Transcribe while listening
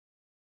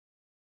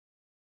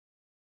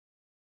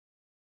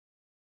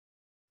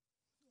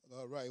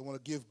All right, I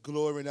want to give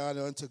glory and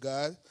honor unto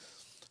God.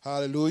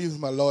 Hallelujah,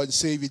 my Lord and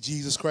Savior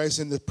Jesus Christ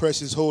and the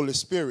precious Holy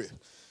Spirit.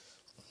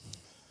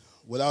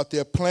 Without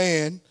their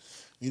plan,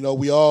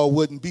 we all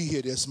wouldn't be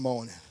here this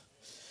morning.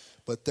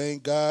 But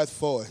thank God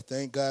for it.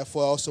 Thank God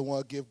for it. I also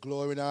want to give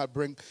glory and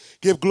honor,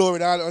 give glory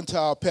and honor unto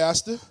our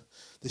pastor,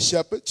 the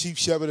shepherd, chief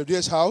shepherd of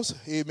this house,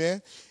 amen,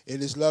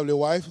 and his lovely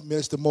wife,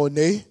 Minister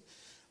Monet.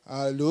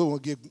 Hallelujah. I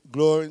want to give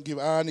glory and give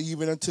honor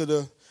even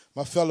unto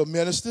my fellow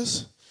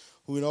ministers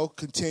who,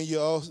 continue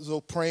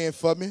also praying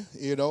for me.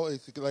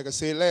 Like I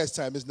said last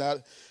time, it's not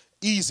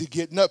easy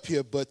getting up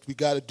here, but we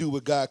got to do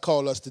what God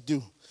called us to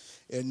do.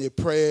 And their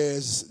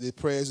prayers,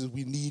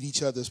 we need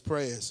each other's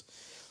prayers.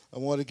 I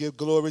want to give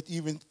glory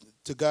even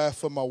to God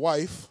for my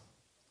wife,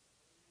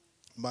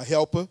 my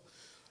helper,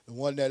 the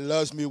one that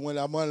loves me when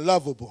I'm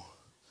unlovable.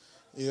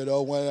 When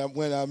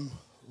I'm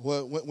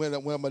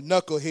a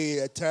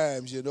knucklehead at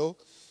times,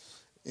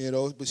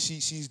 but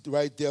she's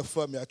right there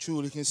for me. I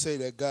truly can say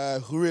that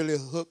God really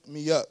hooked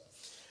me up.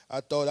 I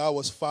thought I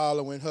was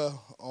following her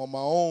on my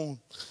own,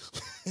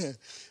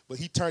 but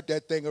he turned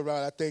that thing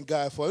around. I thank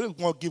God for it. I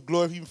want to give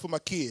glory even for my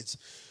kids,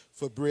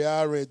 for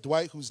Briara and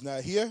Dwight, who's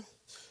not here,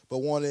 but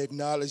want to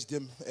acknowledge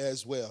them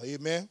as well.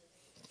 Amen.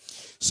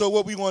 So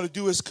what we want to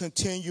do is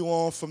continue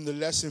on from the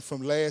lesson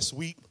from last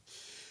week,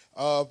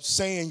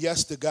 saying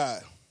yes to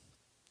God.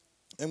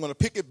 I'm going to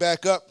pick it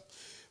back up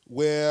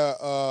where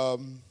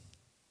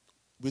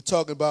we're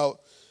talking about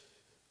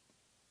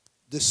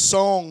the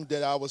song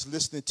that I was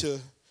listening to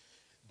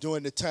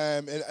during the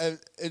time. And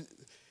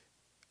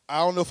I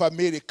don't know if I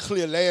made it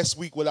clear last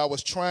week. What I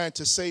was trying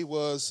to say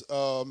was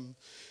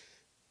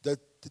the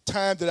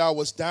time that I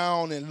was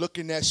down and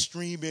looking at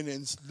streaming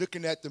and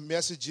looking at the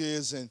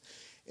messages and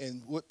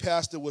what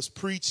Pastor was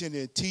preaching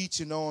and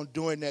teaching on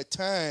during that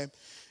time,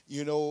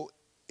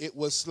 it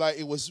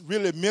was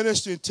really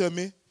ministering to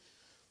me.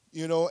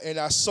 And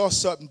I saw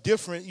something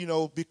different,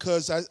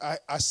 because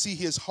I see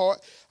his heart.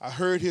 I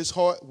heard his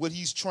heart, what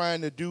he's trying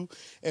to do.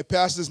 And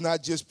pastor's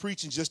not just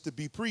preaching just to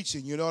be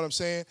preaching, you know what I'm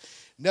saying?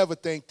 Never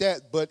think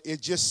that, but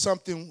it just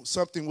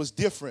something was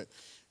different,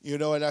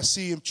 and I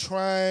see him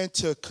trying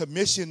to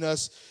commission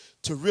us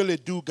to really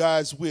do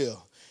God's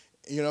will,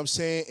 you know what I'm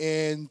saying?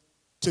 And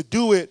to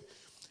do it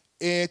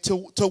and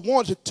to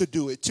want to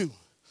do it too,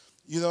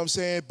 you know what I'm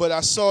saying? But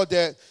I saw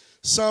that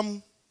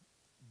some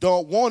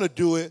don't want to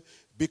do it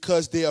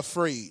because they're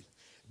afraid.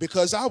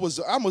 Because I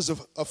was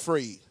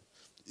afraid.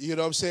 You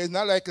know what I'm saying? It's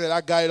not like that I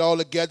got it all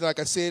together, like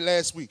I said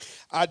last week.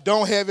 I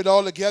don't have it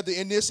all together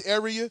in this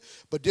area,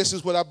 but this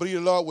is what I believe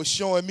the Lord was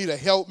showing me to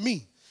help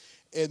me.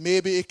 And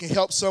maybe it can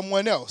help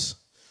someone else.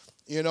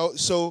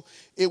 So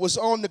it was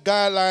on the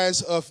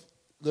guidelines of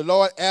the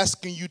Lord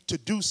asking you to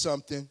do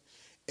something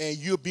and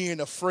you're being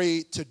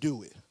afraid to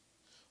do it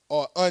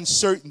or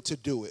uncertain to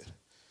do it.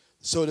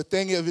 So the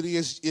thing of it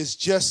is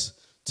just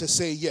to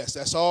say yes.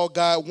 That's all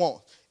God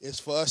wants, is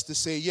for us to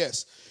say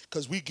yes.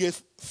 Because we get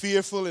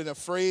fearful and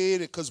afraid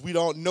because we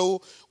don't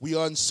know, we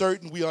are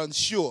uncertain, we are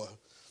unsure.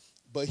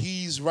 But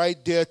he's right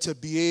there to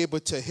be able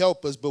to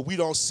help us, but we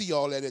don't see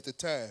all that at the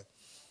time.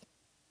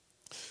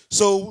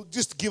 So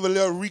just to give a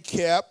little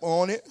recap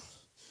on it,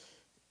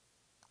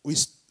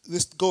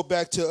 let's go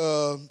back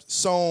to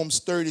Psalms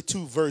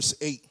 32, verse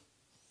 8.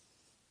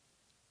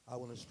 I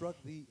will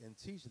instruct thee and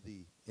teach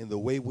thee in the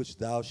way which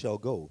thou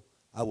shalt go.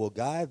 I will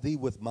guide thee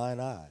with mine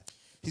eye.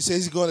 He says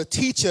he's going to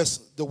teach us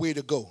the way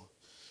to go.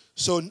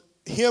 So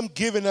him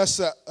giving us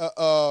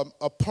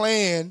a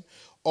plan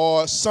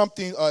or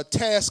something, a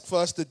task for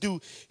us to do,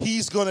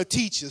 he's going to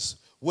teach us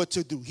what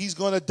to do. He's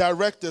going to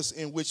direct us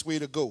in which way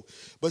to go.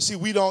 But see,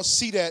 we don't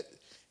see that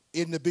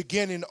in the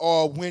beginning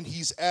or when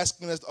he's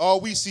asking us.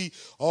 All we see,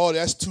 oh,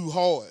 that's too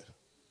hard.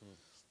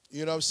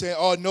 You know what I'm saying?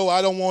 Oh, no,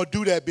 I don't want to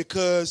do that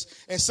because,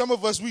 and some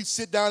of us, we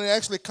sit down and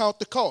actually count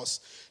the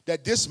cost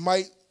that this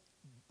might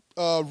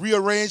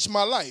rearrange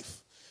my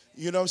life.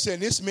 You know what I'm saying?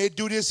 This may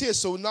do this here.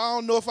 So now I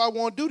don't know if I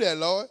want to do that,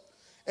 Lord.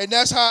 And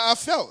that's how I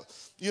felt.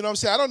 You know what I'm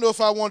saying? I don't know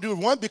if I want to do it.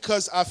 One,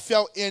 because I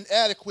felt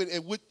inadequate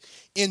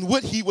in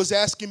what he was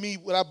asking me,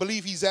 what I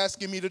believe he's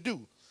asking me to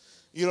do.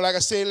 Like I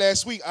said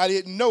last week, I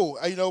didn't know,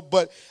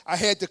 but I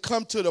had to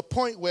come to the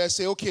point where I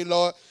say, okay,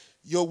 Lord,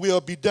 your will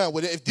be done.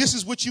 Well, if this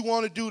is what you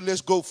want to do, let's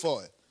go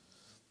for it.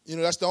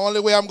 That's the only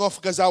way I'm going,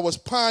 because I was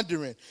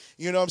pondering.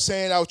 You know what I'm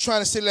saying? I was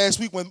trying to say last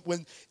week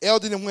when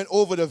Eldon went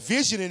over the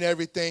vision and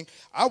everything,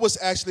 I was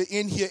actually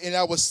in here and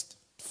I was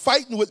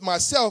fighting with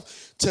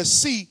myself to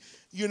see,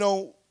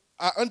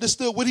 I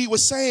understood what he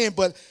was saying,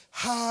 but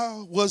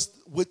how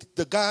was what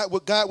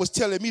God was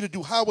telling me to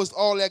do, how was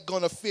all that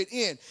going to fit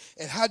in?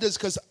 And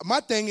because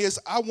my thing is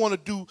I want to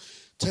do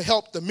to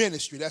help the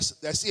ministry.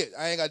 That's it.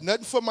 I ain't got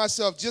nothing for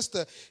myself, just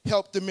to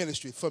help the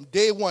ministry. From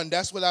day one,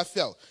 that's what I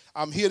felt.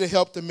 I'm here to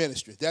help the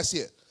ministry. That's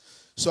it.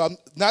 So I'm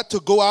not to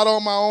go out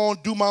on my own,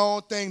 do my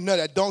own thing. None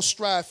of that. Don't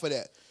strive for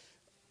that.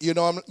 You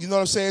know what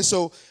I'm saying?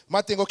 So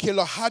my thing, okay,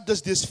 Lord, how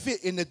does this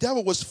fit? And the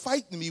devil was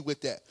fighting me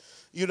with that.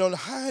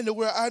 How in the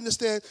world, I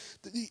understand.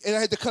 And I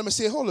had to come and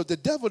say, hold up, the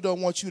devil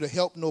don't want you to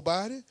help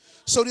nobody.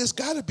 So there's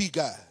got to be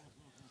God.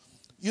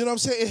 You know what I'm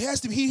saying? It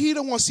has to be. He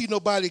don't want to see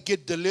nobody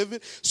get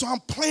delivered. So I'm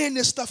playing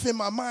this stuff in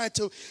my mind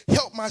to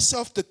help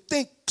myself to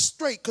think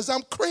straight, because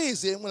I'm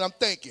crazy when I'm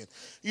thinking.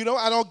 You know,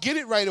 I don't get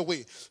it right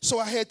away. So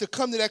I had to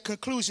come to that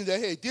conclusion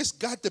that, hey, this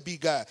got to be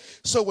God.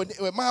 So when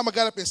Mama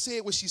got up and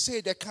said what she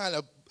said, that kind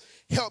of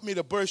helped me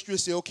to burst through and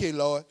say, okay,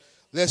 Lord,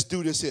 let's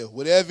do this here.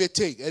 Whatever it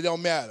takes, it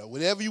don't matter.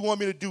 Whatever you want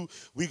me to do,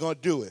 we're going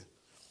to do it.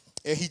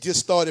 And he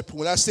just started,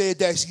 when I said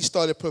that, he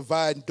started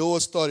providing,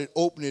 doors started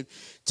opening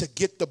to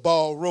get the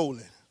ball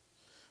rolling.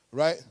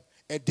 Right?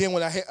 And then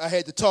when I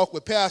had to talk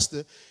with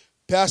Pastor,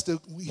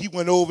 he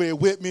went over there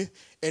with me,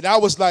 and I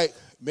was like,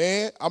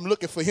 man, I'm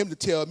looking for him to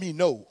tell me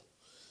no.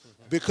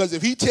 Because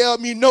if he tell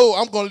me no,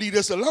 I'm going to leave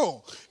this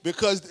alone.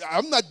 Because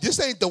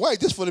this ain't the way,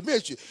 this for the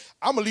ministry.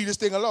 I'm going to leave this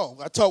thing alone.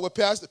 I talked with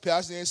Pastor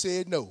and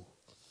said no.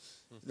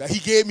 Now, he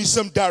gave me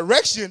some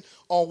direction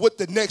on what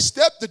the next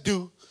step to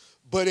do,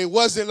 but it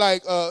wasn't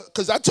like,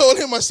 because I told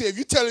him, I said, if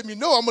you're telling me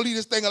no, I'm going to leave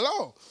this thing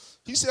alone.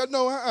 He said,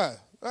 no,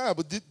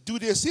 but do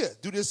this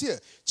here,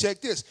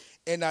 check this.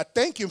 And I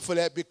thank him for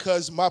that,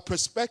 because my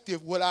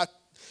perspective, what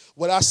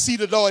I see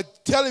the Lord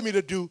telling me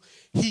to do,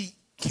 he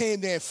came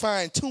there and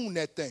fine-tuned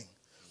that thing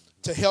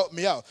to help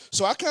me out.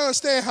 So I can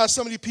understand how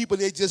some of these people,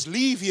 they just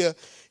leave here,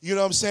 you know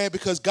what I'm saying,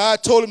 because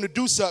God told them to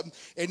do something,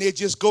 and they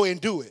just go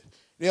and do it.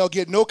 They don't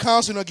get no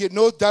counsel, don't get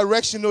no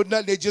direction, no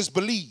nothing, they just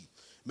believe.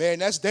 Man,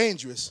 that's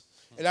dangerous.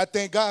 And I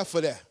thank God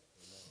for that,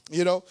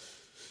 you know.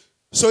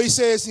 So he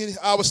says,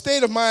 our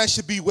state of mind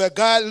should be where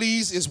God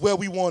leads is where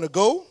we want to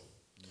go.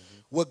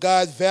 What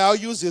God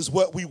values is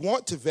what we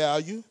want to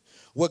value.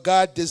 What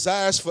God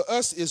desires for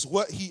us is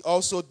what we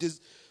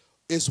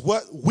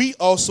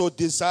also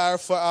desire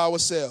for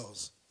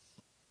ourselves.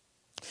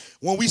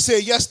 When we say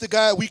yes to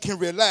God, we can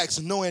relax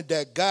knowing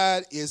that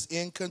God is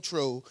in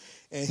control,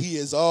 and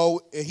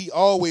he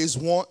always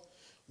wants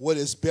what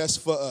is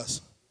best for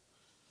us.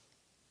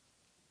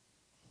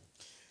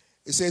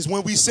 It says,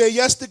 when we say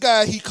yes to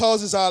God, he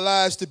causes our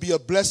lives to be a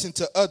blessing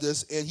to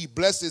others, and he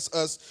blesses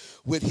us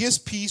with his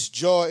peace,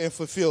 joy, and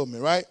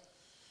fulfillment, right?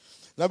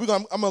 Now,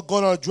 I'm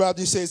going to drop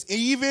this. It says,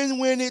 even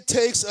when it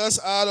takes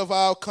us out of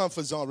our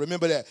comfort zone,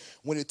 remember that.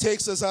 When it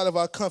takes us out of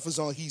our comfort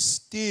zone, he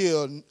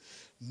still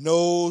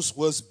knows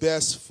what's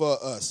best for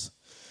us.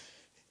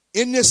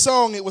 In this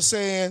song, it was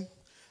saying,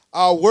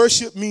 our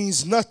worship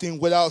means nothing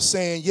without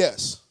saying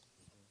yes.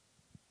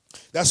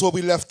 That's what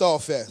we left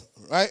off at,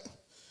 right?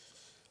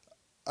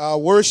 Our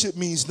worship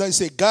means nothing.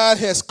 Say, God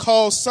has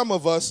called some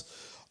of us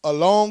a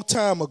long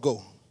time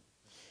ago,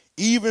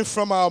 even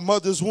from our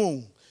mother's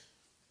womb.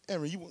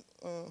 Aaron,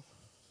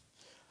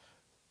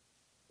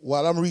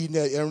 while I'm reading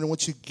that, Aaron, I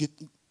want you to get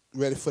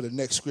ready for the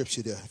next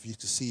scripture there, if you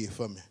can see it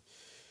for me.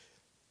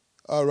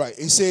 All right.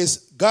 It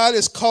says, God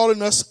is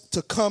calling us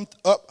to come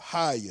up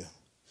higher.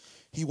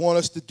 He wants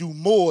us to do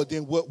more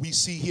than what we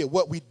see here,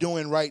 what we're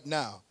doing right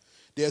now.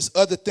 There's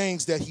other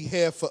things that he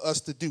has for us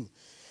to do.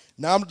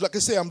 Now, like I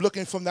say, I'm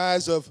looking from the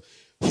eyes of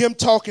him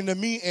talking to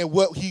me and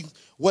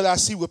what I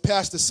see with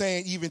Pastor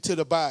saying even to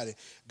the body.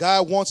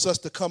 God wants us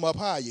to come up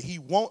higher. He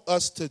wants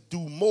us to do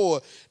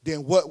more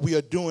than what we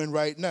are doing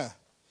right now.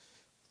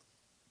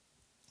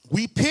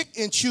 We pick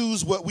and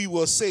choose what we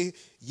will say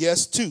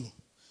yes to.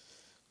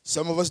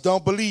 Some of us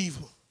don't believe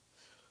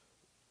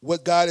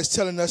what God is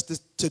telling us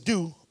to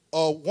do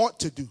or want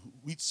to do.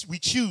 We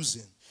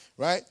choosing,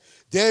 right?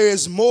 There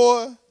is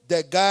more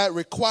that God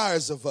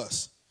requires of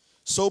us.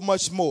 So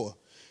much more.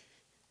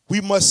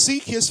 We must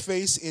seek his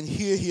face and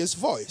hear his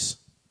voice.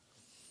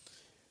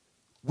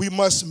 We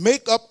must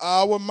make up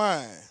our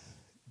mind,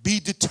 be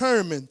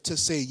determined to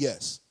say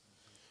yes.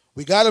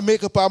 We got to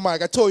make up our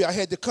mind. I told you I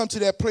had to come to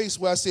that place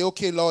where I say,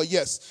 okay, Lord,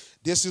 yes,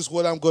 this is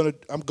what I'm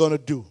gonna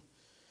do.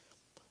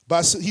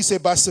 He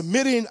said, by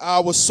submitting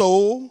our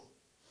soul,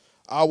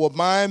 our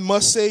mind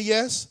must say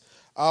yes,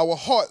 our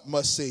heart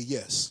must say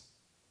yes.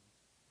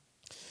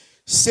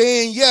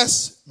 Saying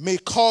yes may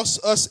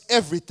cost us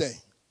everything.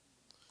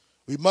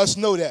 We must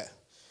know that.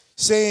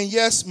 Saying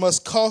yes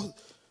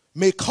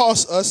may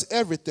cost us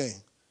everything.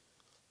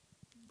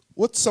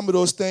 What some of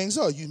those things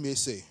are, you may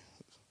say.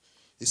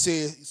 It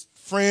says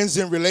friends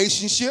and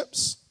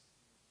relationships.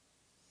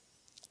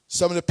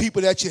 Some of the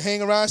people that you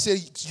hang around say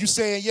you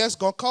saying yes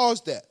going to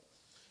cause that.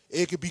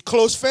 It could be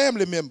close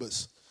family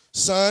members,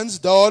 sons,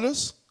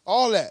 daughters,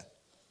 all that.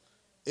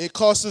 It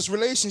costs us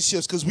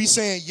relationships because we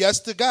saying yes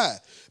to God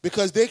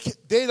because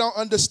they don't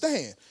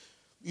understand.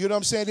 You know what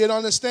I'm saying? They don't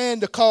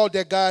understand the call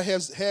that God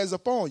has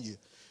upon you.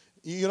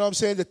 You know what I'm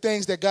saying? The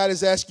things that God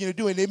is asking you to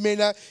do, and he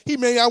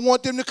may not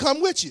want them to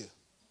come with you.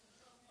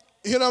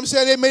 You know what I'm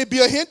saying? They may be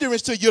a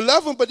hindrance to you. You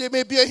love them, but they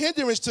may be a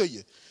hindrance to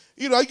you.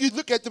 You know, you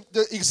look at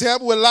the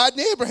example with Lot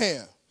and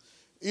Abraham.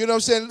 You know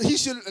what I'm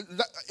saying?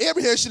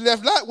 Abraham should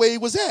have left Lot where he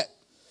was at.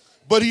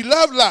 But he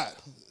loved Lot.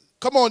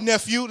 Come on,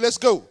 nephew, let's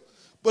go.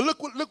 But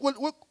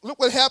look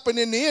what happened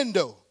in the end,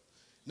 though.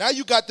 Now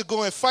you got to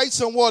go and fight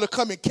some war to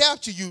come and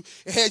capture you.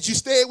 And had you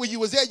stayed where you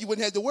was at, you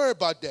wouldn't have to worry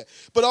about that.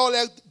 But all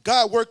that,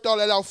 God worked all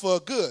that out for a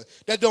good.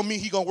 That don't mean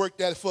he going to work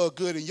that for a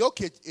good in your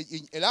case,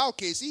 in our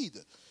case either.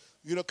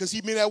 You know, because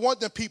he may not want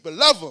them people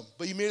love them,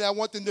 but he may not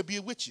want them to be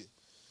with you.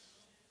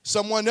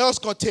 Someone else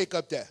going to take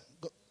up that.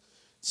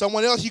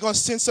 Someone else, he's going to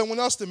send someone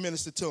else to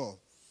minister to him.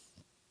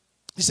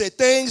 He said,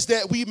 things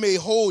that we may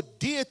hold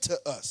dear to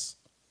us,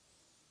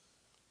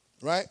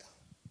 right,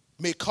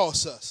 may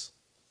cost us.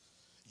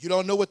 You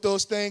don't know what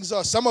those things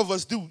are. Some of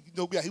us do. You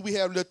know, we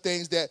have little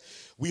things that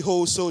we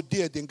hold so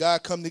dear, then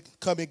God come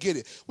and get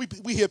it.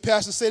 We hear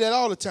pastors say that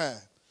all the time.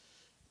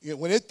 You know,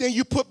 when anything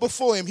you put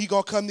before him, he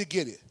going to come to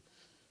get it.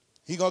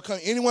 He going to come.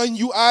 Anyone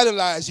you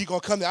idolize, he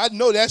going to come to. I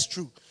know that's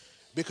true.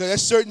 Because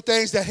there's certain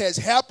things that has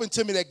happened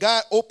to me that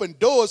God opened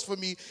doors for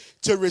me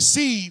to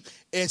receive,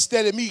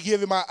 instead of me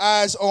giving my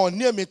eyes on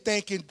them and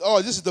thinking,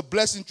 oh, this is the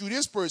blessing through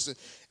this person.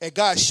 And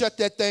God shut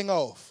that thing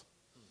off.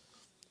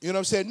 You know what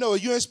I'm saying? No,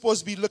 you ain't supposed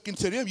to be looking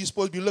to them. You're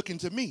supposed to be looking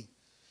to me.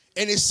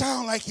 And it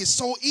sounds like it's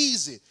so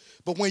easy.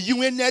 But when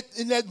you in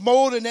that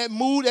mode and that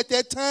mood at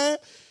that time,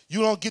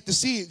 you don't get to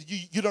see it.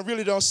 You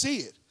really don't see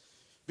it.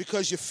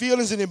 Because your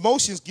feelings and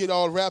emotions get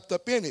all wrapped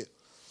up in it.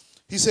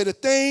 He said the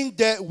thing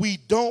that we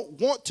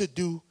don't want to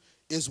do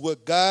is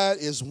what God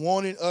is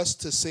wanting us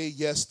to say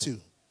yes to.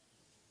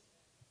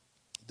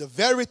 The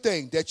very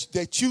thing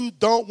that you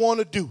don't want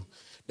to do,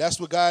 that's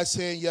what God's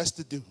saying yes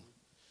to do.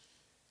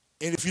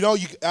 And if you don't,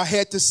 I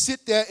had to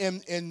sit there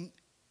and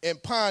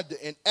ponder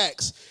and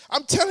ask.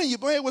 I'm telling you,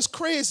 man, it was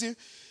crazy.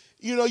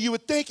 You know, you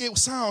would think it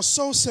sounds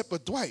so simple.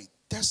 Dwight,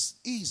 that's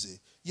easy.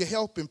 You're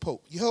helping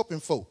folk. You're helping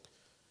folk.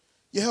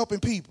 You're helping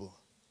people.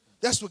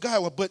 That's what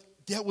God wants. But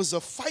there was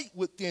a fight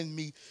within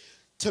me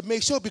to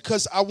make sure,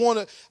 because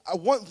one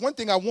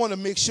thing I want to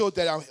make sure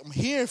that I'm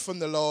hearing from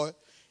the Lord,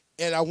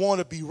 and I want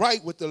to be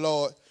right with the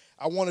Lord.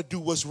 I want to do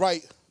what's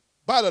right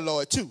by the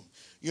Lord too.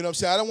 You know what I'm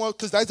saying? I don't want,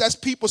 because that's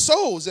people's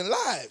souls and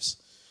lives.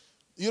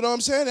 You know what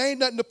I'm saying? There ain't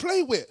nothing to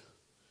play with.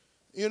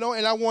 You know,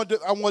 and I wanted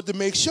to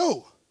make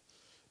sure.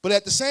 But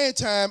at the same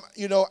time,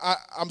 you know,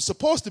 I'm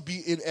supposed to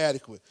be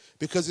inadequate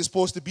because it's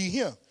supposed to be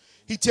him.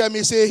 He tell me,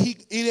 he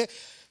said,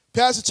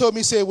 Pastor told me,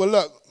 he said, well,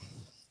 look,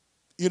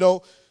 you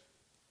know,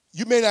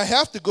 you may not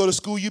have to go to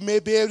school. You may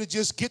be able to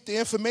just get the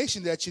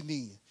information that you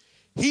need.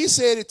 He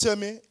said it to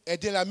me, and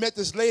then I met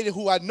this lady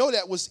who I know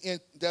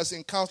that's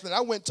in counseling.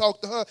 I went and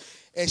talked to her,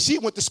 and she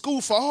went to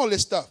school for all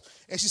this stuff.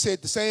 And she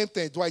said the same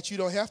thing. Dwight, you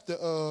don't have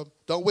to,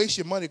 don't waste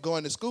your money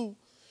going to school,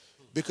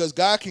 because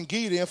God can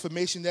give you the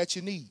information that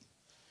you need.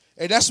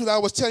 And that's what I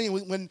was telling you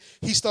when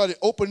he started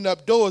opening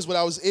up doors, when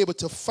I was able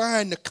to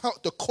find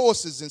the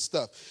courses and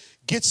stuff,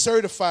 get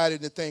certified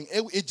in the thing.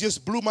 It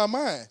just blew my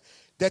mind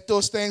that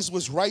those things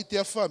was right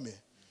there for me.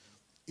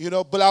 You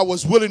know, but I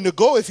was willing to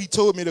go if he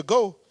told me to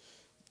go.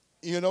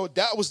 You know,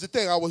 that was the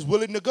thing. I was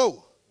willing to go.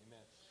 Amen.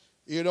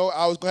 You know,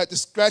 I was going to have to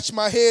scratch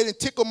my head and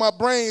tickle my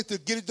brain to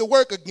get it to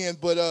work again,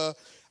 but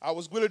I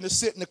was willing to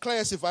sit in the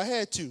class if I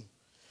had to.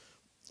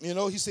 You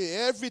know, he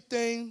said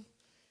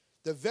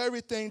the very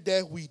thing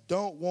that we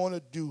don't want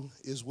to do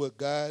is what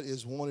God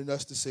is wanting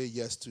us to say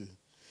yes to.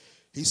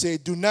 He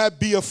said, do not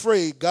be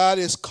afraid. God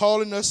is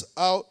calling us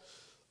out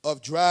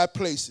of dry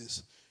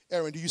places.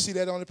 Aaron, do you see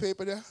that on the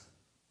paper there?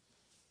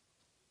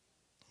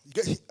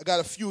 I got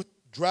a few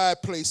dry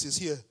places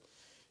here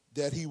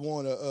that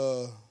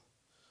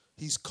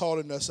he's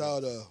calling us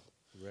out of.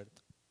 You ready?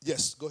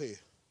 Yes, go ahead.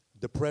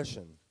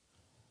 Depression,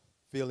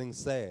 feeling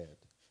sad.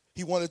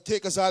 He wanted to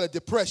take us out of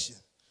depression.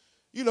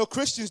 You know,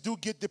 Christians do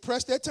get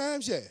depressed at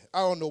times, yeah. I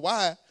don't know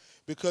why,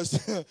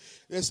 because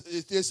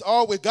it's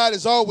always, God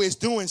is always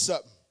doing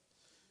something.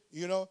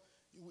 You know,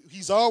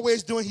 he's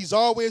always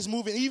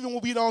moving. Even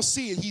when we don't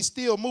see it, he's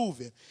still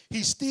moving.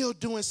 He's still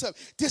doing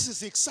something. This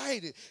is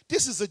exciting.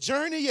 This is a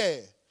journey, yeah.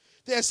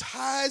 There's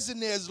highs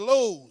and there's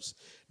lows.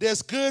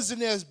 There's goods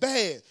and there's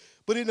bad.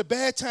 But in the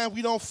bad time,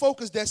 we don't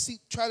focus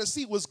try to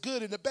see what's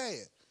good and the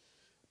bad.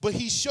 But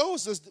he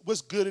shows us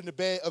what's good and the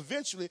bad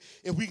eventually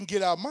if we can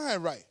get our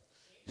mind right.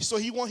 So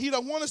he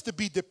don't want us to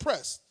be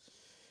depressed.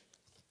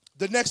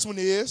 The next one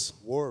is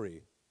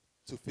worry,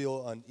 to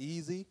feel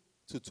uneasy,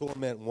 to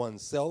torment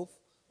oneself,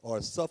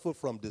 or suffer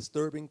from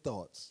disturbing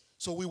thoughts.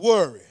 So we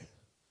worry.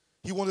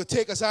 He wants to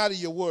take us out of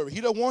your worry. He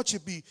don't want you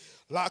to be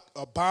locked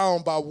or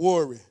bound by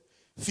worry,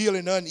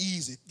 feeling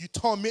uneasy. You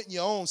tormenting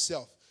your own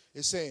self,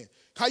 it's saying.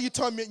 How you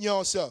tormenting your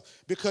own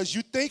self? Because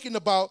you're thinking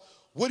about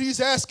what he's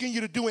asking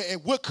you to do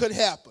and what could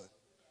happen.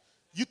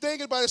 You're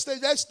thinking about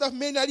it, that stuff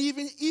may not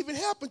even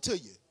happen to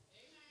you.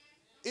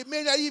 It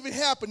may not even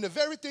happen. The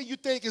very thing you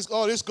think is,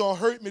 oh, this going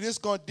to hurt me, this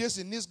going to this,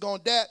 and this going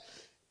to that,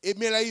 it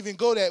may not even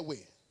go that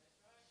way.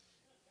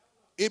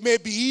 It may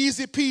be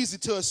easy peasy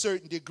to a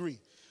certain degree,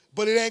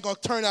 but it ain't going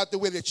to turn out the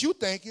way that you're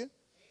thinking.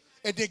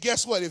 And then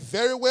guess what? It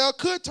very well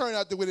could turn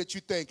out the way that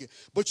you're thinking,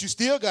 but you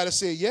still got to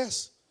say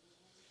yes,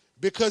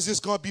 because it's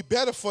going to be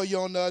better for you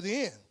on the other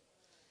end.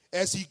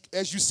 As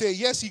you say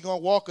yes, he's going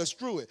to walk us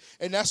through it.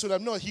 And that's what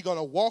I'm knowing. He's going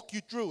to walk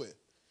you through it.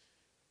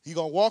 He's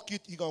going to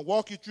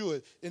walk you through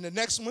it. And the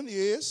next one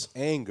is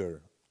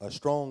anger, a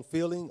strong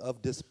feeling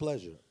of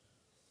displeasure.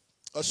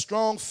 A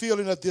strong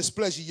feeling of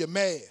displeasure. You're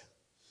mad.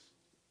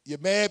 You're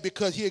mad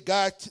because here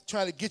God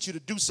trying to get you to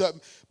do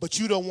something, but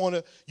you don't want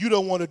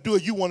to do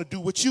it. You want to do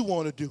what you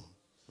want to do.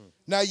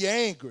 Now you're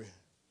angry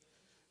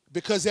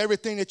because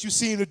everything that you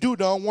seem to do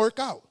don't work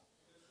out.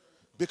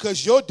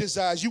 Because your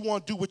desires, you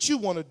want to do what you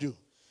want to do.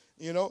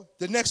 You know,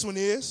 the next one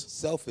is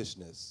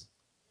selfishness.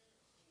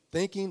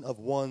 Thinking of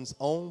one's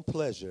own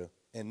pleasure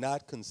and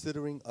not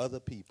considering other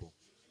people.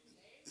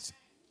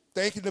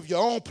 Thinking of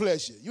your own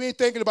pleasure. You ain't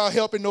thinking about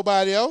helping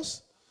nobody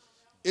else.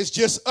 It's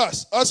just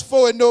us. Us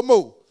for and no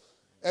more,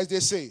 as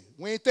they say.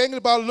 We ain't thinking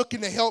about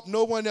looking to help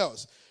no one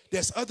else.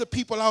 There's other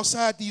people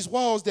outside these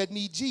walls that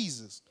need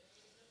Jesus.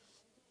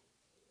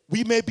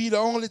 We may be the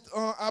only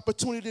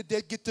opportunity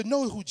that get to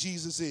know who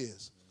Jesus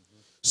is.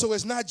 So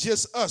it's not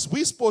just us.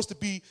 We're supposed to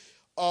be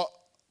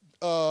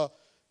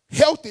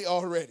healthy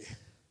already.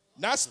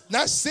 Not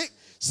sick,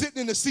 sitting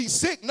in the seat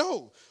sick.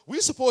 No.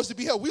 We're supposed to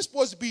be healthy. We're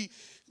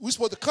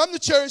supposed to come to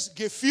church,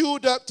 get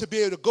fueled up to be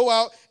able to go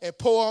out and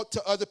pour out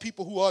to other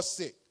people who are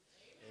sick.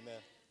 Amen.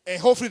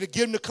 And hopefully to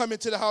get them to come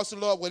into the house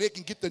of the Lord where they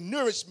can get the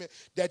nourishment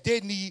that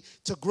they need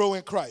to grow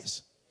in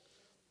Christ.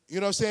 You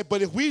know what I'm saying?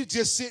 But if we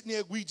just sitting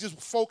there, we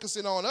just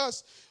focusing on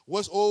us,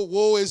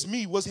 woe is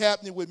me, what's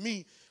happening with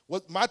me,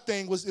 what my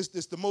thing was is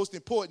the most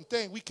important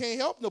thing. We can't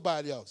help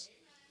nobody else.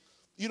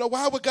 You know,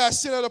 why would God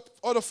send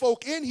other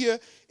folk in here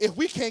if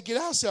we can't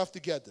get ourselves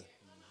together?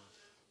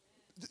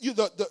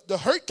 The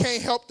hurt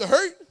can't help the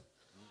hurt.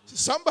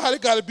 Somebody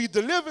got to be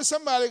delivered.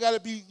 Somebody got to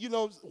be,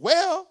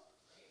 well.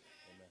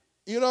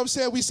 You know what I'm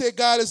saying? We say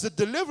God is a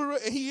deliverer,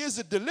 and he is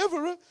a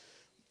deliverer.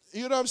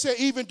 You know what I'm saying?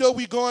 Even though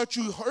we're going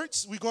through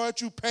hurts, we're going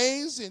through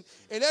pains and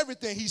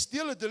everything, he's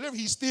still a deliverer.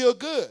 He's still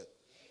good.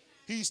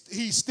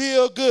 He's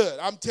still good.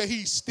 I'm telling you,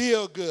 he's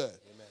still good.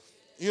 Amen.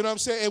 You know what I'm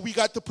saying? And we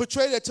got to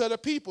portray that to other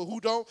people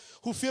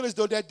who feel as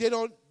though that they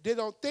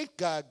don't think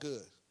God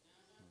good.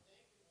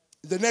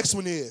 The next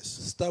one is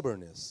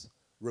stubbornness,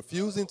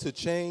 refusing to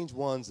change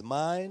one's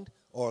mind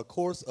or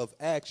course of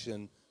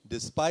action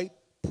despite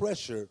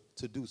pressure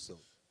to do so.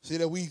 See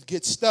that we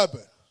get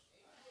stubborn.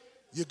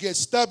 You get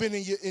stubborn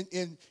in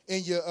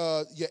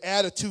your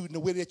attitude and the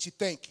way that you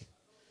think.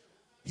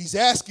 He's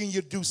asking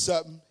you to do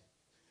something,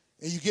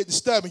 and you're getting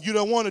stubborn. You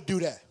don't want to do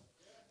that.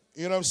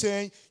 You know what I'm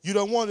saying? You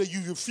don't want to.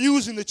 You're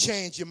refusing to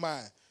change your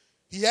mind.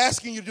 He's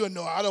asking you to do it.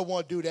 No, I don't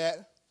want to do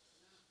that.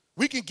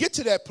 We can get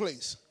to that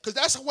place because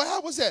that's where I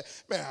was at.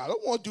 Man, I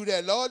don't want to do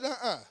that, Lord.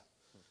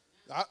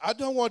 I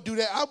don't want to do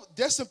that.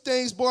 There's some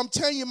things, boy, I'm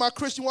telling you, my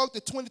Christian walk,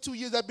 the 22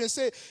 years I've been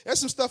saved, there's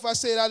some stuff I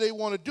said I didn't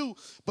want to do.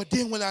 But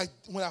then when I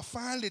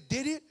finally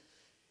did it,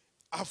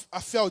 I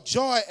felt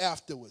joy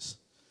afterwards.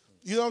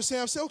 You know what I'm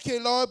saying? I'm saying, okay,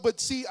 Lord, but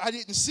see, I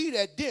didn't see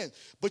that then.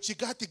 But you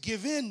got to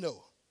give in,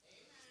 though.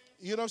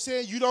 You know what I'm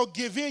saying? You don't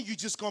give in, you're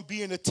just going to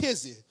be in a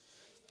tizzy.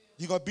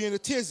 You're going to be in a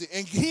tizzy.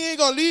 And he ain't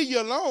going to leave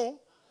you alone.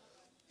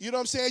 You know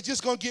what I'm saying? It's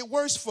just going to get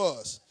worse for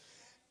us.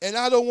 And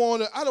I don't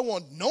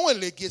want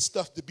knowingly get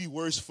stuff to be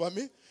worse for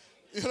me.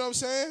 You know what I'm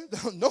saying?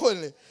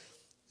 Knowingly.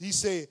 He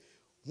said,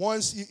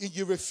 once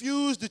you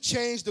refuse to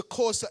change the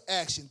course of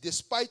action,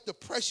 despite the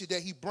pressure that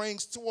he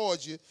brings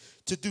towards you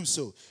to do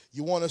so.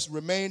 You want to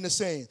remain the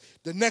same.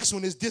 The next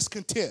one is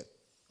discontent.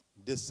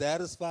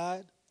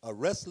 Dissatisfied, a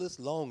restless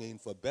longing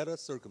for better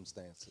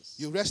circumstances.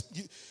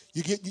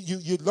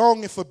 You're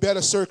longing for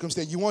better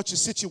circumstances. You want your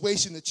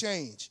situation to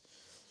change.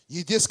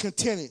 You're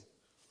discontented.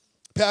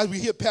 We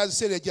hear Pastor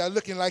say that y'all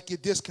looking like you're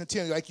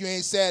discontented, like you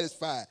ain't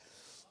satisfied.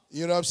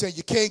 You know what I'm saying?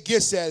 You can't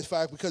get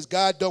satisfied because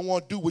God don't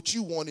want to do what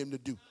you want him to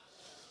do.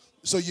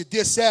 So you're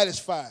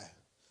dissatisfied.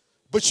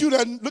 But you're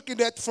not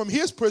looking at from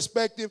his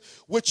perspective,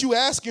 what you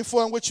asking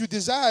for and what you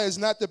desire is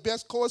not the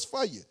best course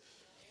for you.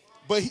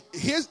 But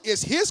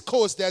it's his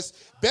course that's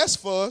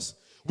best for us.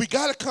 We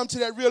got to come to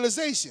that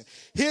realization.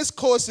 His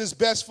course is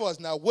best for us.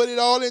 Now, what it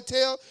all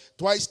entail,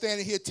 Dwight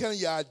standing here telling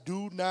you, I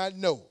do not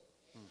know.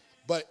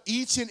 But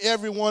each and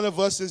every one of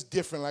us is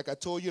different, like I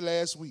told you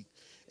last week.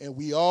 And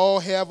we all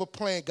have a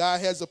plan.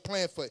 God has a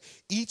plan for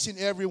each and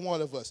every one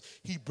of us.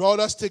 He brought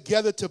us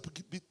together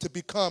to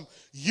become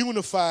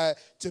unified,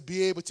 to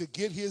be able to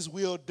get his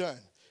will done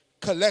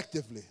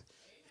collectively.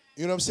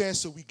 You know what I'm saying?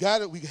 So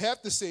we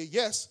have to say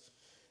yes.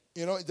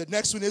 You know, the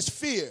next one is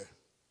fear.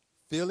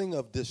 Feeling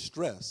of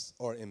distress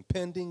or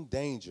impending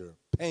danger,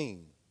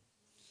 pain.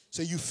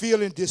 So you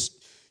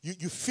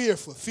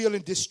fearful,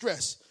 feeling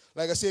distress.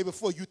 Like I said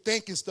before, you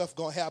thinking stuff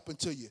going to happen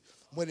to you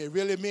when it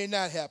really may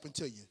not happen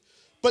to you.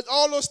 But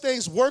all those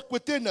things work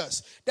within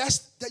us.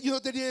 That's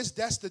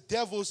the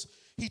devil's,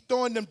 he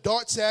throwing them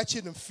darts at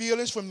you, them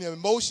feelings from the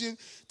emotion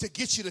to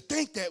get you to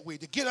think that way,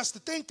 to get us to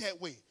think that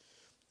way.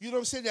 You know what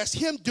I'm saying? That's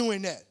him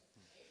doing that.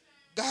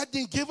 God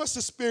didn't give us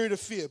a spirit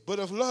of fear, but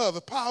of love,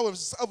 a power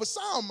of a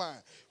sound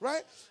mind,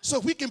 right? So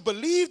if we can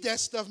believe that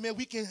stuff, man,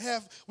 we can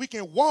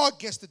war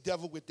against the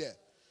devil with that.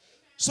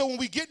 So when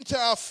we get into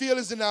our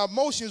feelings and our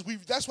emotions,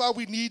 that's why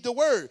we need the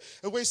word.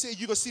 And when you're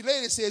going to see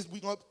later, it says we're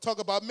going to talk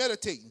about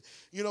meditating.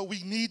 You know,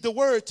 we need the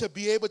word to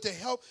be able to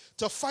help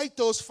to fight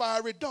those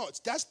fiery darts.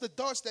 That's the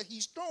darts that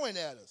he's throwing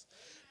at us.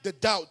 The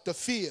doubt, the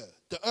fear,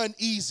 the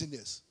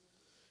uneasiness.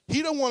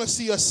 He don't want to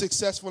see us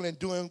successful in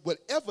doing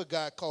whatever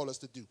God called us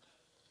to do.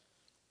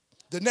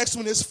 The next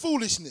one is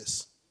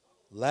foolishness.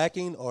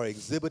 Lacking or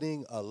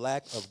exhibiting a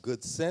lack of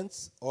good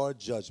sense or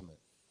judgment.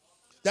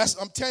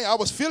 I'm telling you, I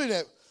was feeling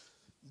that.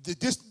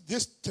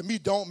 this to me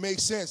don't make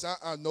sense.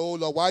 I know,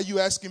 Lord, why are you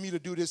asking me to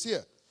do this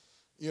here?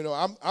 You know,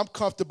 I'm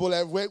comfortable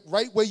at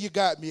right where you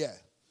got me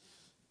at.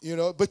 You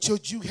know, but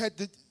you had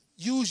to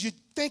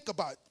think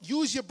about it.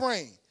 Use your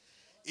brain.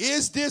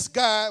 Is this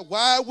guy,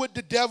 why would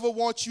the devil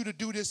want you to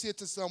do this here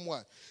to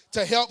someone,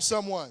 to help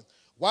someone?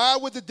 Why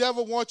would the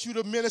devil want you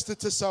to minister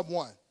to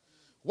someone?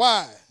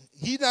 Why?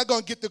 He's not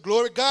going to get the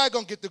glory. God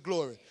going to get the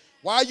glory.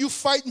 Why are you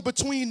fighting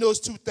between those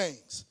two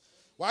things?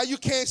 Why you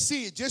can't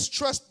see it? Just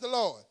trust the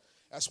Lord.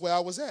 That's where I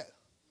was at.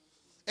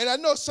 And I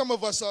know some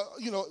of us are,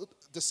 you know,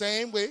 the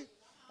same way.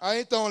 I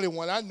ain't the only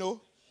one. I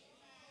know.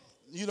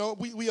 You know,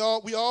 we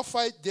all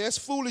fight. There's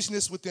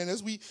foolishness within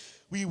us. We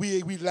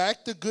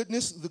lack the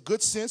goodness, the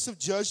good sense of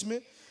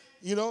judgment.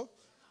 You know,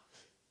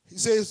 he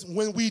says,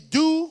 when we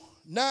do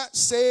not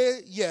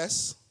say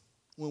yes,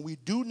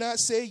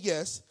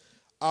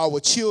 our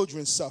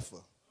children suffer.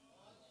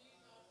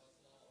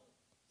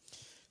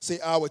 Say,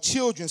 our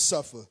children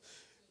suffer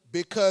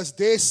because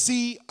they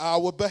see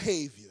our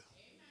behavior.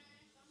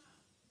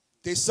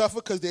 They suffer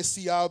because they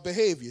see our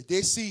behavior.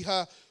 They see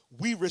how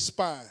we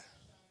respond.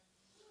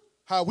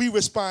 How we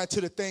respond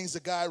to the things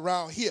of God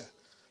around here.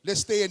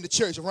 Let's stay in the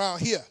church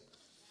around here.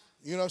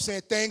 You know what I'm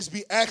saying? Things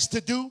be asked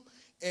to do,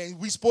 and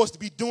we supposed to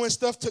be doing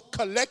stuff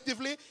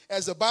collectively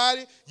as a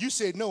body. You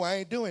say, no, I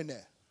ain't doing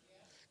that.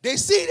 They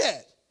see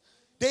that.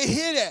 They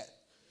hear that.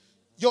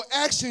 Your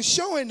actions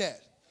showing that.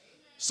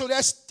 So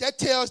that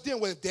tells them,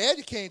 well, if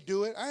daddy can't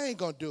do it, I ain't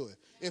going to do it.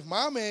 If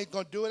mama ain't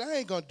going to do it, I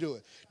ain't going to do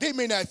it. They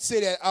may not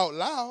say that out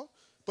loud,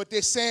 but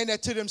they're saying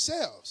that to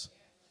themselves.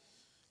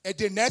 And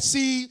then that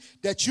seed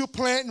that you're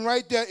planting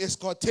right there is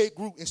going to take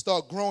root and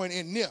start growing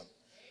in them.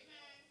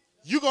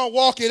 You're going to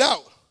walk it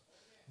out.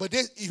 But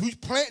you're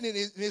planting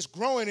it and it's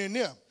growing in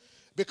them.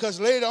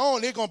 Because later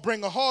on, they're going to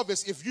bring a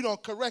harvest if you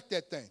don't correct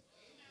that thing.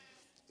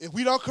 If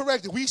we don't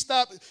correct it,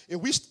 if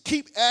we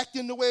keep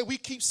acting the way we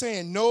keep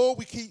saying no,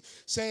 we keep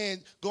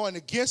saying going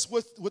against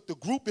what the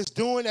group is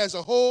doing as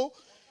a whole,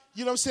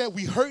 you know what I'm saying?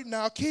 We hurting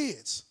our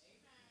kids.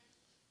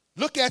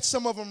 Look at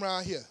some of them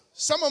around here.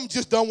 Some of them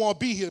just don't want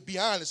to be here, to be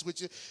honest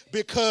with you,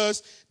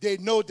 because they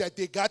know that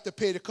they got to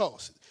pay the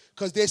cost.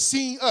 Because they're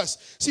seeing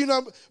us. See, you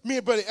know, me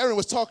and Brother Aaron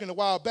was talking a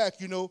while back,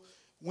 you know,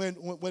 when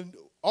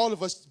all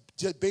of us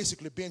just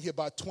basically been here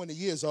about 20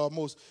 years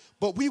almost.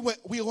 But we were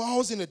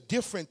always in a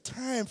different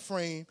time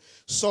frame,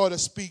 so to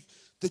speak.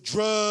 The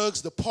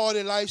drugs, the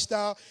party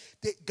lifestyle.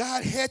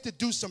 God had to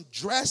do some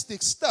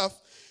drastic stuff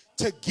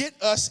to get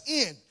us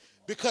in.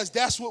 Because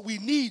that's what we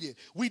needed.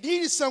 We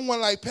needed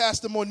someone like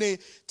Pastor Monet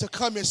to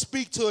come and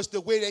speak to us the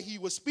way that he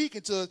was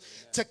speaking to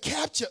us, to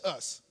capture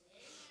us.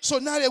 So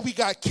now that we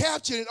got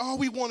captured and all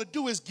we want to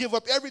do is give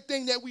up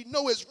everything that we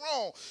know is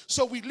wrong.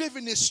 So we live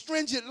in this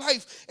stringent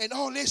life, and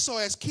all they saw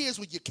as kids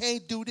was, you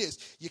can't do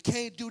this, you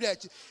can't do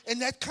that. And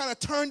that kind of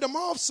turned them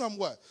off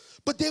somewhat.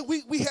 But then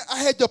I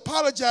had to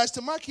apologize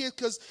to my kids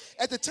because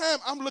at the time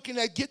I'm looking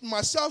at getting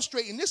myself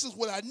straight, and this is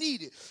what I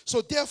needed.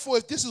 So therefore,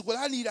 if this is what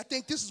I need, I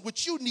think this is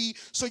what you need,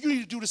 so you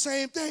need to do the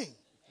same thing.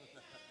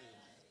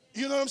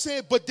 You know what I'm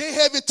saying? But they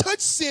haven't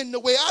touched sin the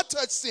way I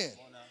touch sin.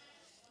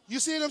 You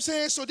see what I'm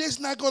saying? So this is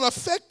not going to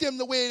affect them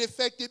the way it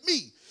affected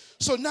me.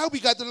 So now we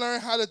got to learn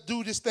how to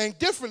do this thing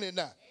differently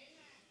now.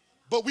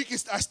 But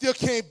I still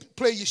can't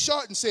play you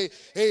short and say,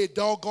 hey,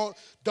 don't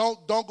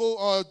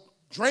go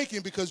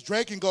drinking because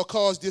drinking gonna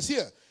cause this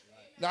here.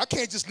 Now I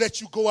can't just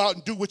let you go out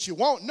and do what you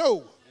want.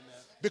 No,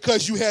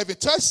 because you haven't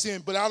touched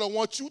sin, but I don't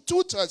want you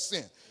to touch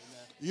sin.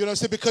 You know what I'm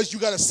saying? Because you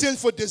got a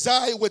sinful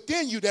desire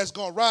within you that's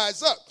gonna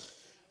rise up.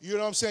 You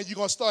know what I'm saying? You're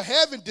gonna start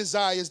having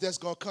desires that's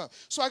gonna come.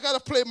 So I gotta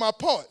play my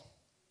part.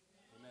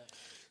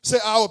 Say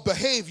our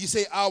behavior.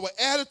 Say our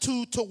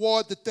attitude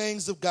toward the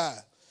things of God.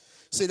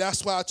 Say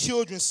that's why our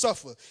children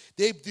suffer.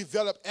 They've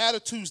developed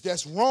attitudes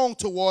that's wrong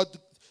toward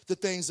the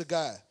things of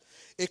God.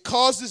 It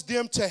causes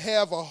them to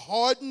have a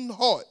hardened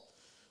heart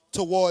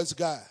towards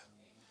God.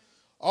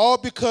 All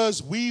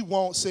because we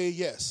won't say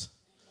yes.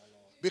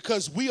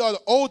 Because we are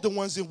the older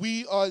ones and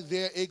we are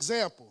their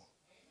example.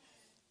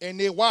 And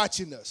they're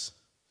watching us.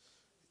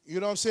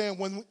 You know what I'm saying?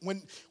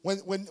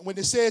 When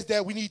it says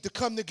that we need to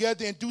come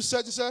together and do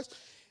such and such,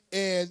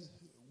 and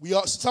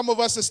some of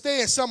us are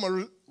staying, some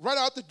are right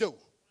out the door.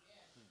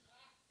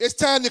 It's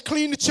time to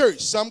clean the church.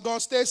 Some going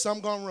to stay,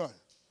 some going to run.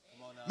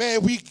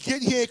 Man, we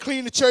get here and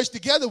clean the church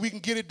together, we can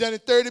get it done in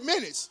 30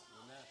 minutes.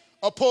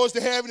 Opposed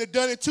to having it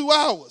done in 2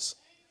 hours.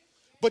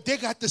 But they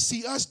got to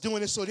see us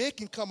doing it so they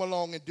can come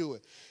along and do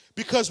it.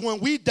 Because when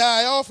we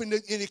die off and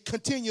it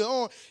continue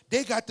on,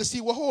 they got to see,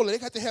 well, hold on, they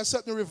got to have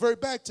something to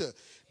revert back to.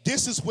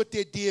 This is what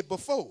they did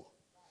before.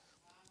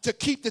 To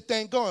keep the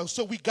thing going.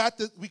 So we got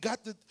to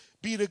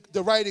be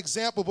the right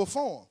example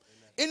before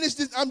them.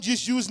 And I'm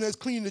just using it as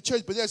cleaning the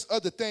church, but there's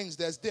other things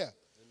that's there.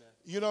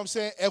 You know what I'm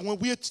saying? And when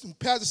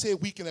Pastor said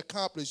we can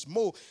accomplish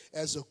more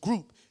as a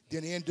group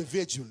than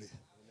individually.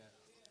 Amen.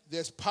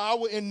 There's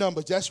power in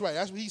numbers. That's right.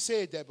 That's what he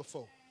said that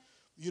before.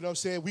 You know what I'm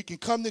saying? We can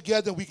come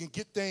together and we can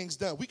get things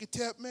done. We can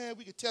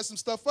test some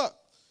stuff up.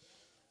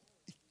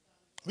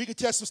 We can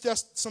test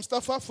some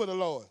stuff up for the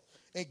Lord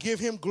and give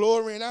him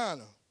glory and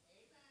honor.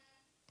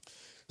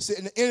 Say,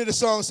 in the end of the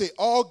song, say,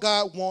 all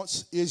God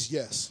wants is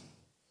yes.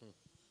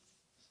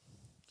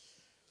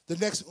 The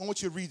next, I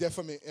want you to read that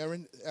for me,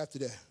 Aaron, after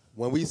that.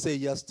 When we say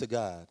yes to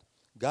God,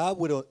 God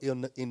will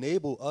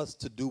enable us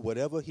to do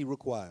whatever he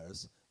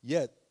requires.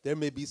 Yet, there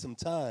may be some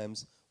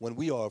times when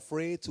we are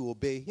afraid to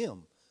obey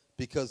him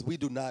because we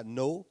do not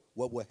know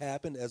what will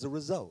happen as a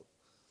result.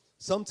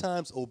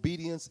 Sometimes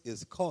obedience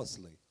is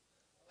costly.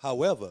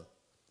 However,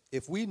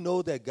 if we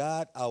know that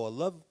God, our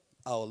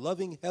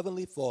loving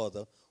Heavenly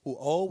Father, who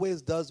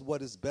always does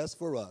what is best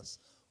for us,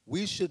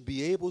 we should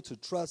be able to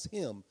trust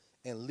him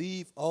and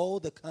leave all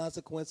the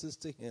consequences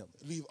to him.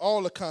 Leave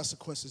all the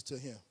consequences to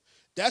him.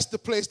 That's the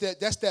place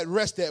that's that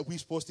rest that we're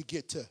supposed to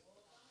get to.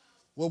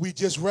 Where we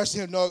just rest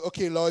him, know,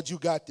 okay, Lord, you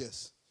got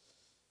this.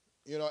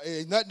 You know,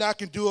 ain't nothing I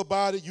can do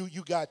about it.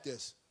 You got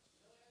this.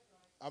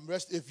 I'm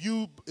rest. If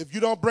you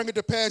don't bring it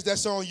to pass,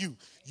 that's on you.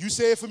 You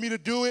say it for me to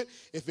do it.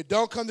 If it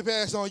don't come to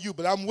pass, it's on you.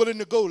 But I'm willing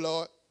to go,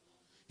 Lord.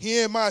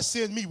 Here am I,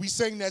 send me. We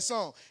sang that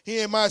song.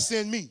 Here am I,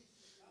 send me.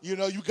 You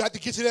know, you got to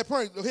get to that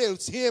point.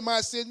 Here am I,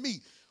 send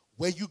me.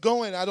 Where you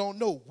going, I don't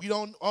know. We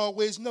don't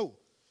always know.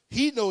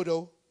 He know,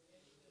 though.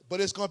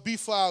 But it's going to be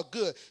for our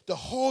good. The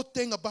whole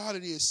thing about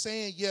it is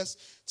saying yes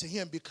to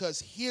him because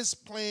his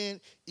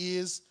plan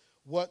is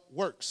what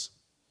works.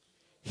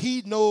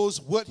 He knows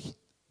what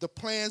the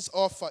plans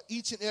are for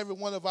each and every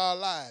one of our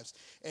lives,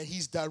 and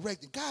he's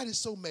directing. God is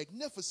so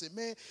magnificent,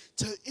 man,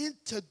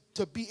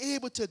 to be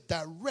able to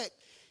direct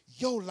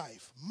your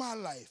life, my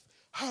life,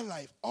 her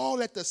life,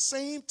 all at the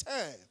same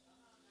time.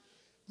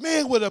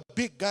 Man, what a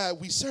big God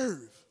we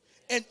serve.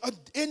 And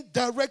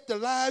direct the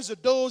lives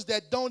of those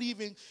that's not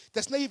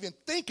even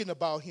thinking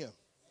about him.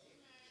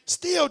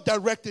 Still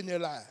directing their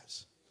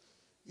lives.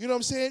 You know what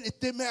I'm saying?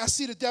 Man, I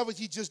see the devil,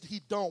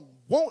 he don't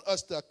want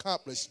us to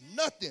accomplish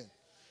nothing.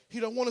 He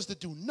don't want us to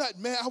do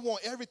nothing. Man, I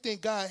want everything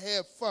God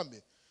have for me.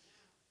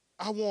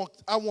 I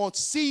want to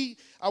see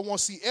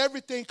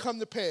everything come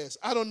to pass.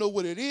 I don't know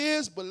what it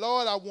is, but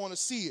Lord, I want to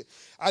see it.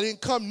 I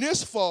didn't come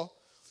this far,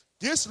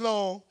 this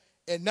long,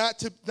 and not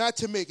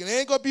to make it. It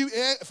ain't gonna be,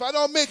 if I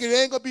don't make it, it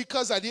ain't gonna be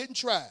because I didn't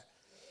try.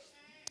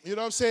 You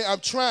know what I'm saying?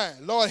 I'm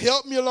trying. Lord,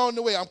 help me along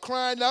the way. I'm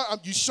crying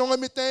out. You showing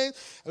me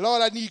things.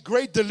 Lord, I need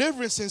great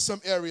deliverance in some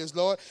areas,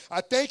 Lord.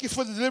 I thank you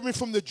for delivering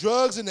from the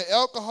drugs and the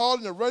alcohol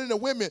and the running of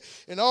women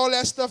and all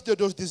that stuff,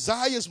 those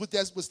desires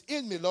that's what's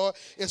in me, Lord,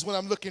 is what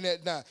I'm looking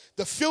at now.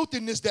 The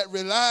filthiness that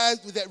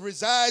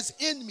resides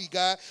in me,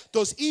 God,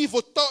 those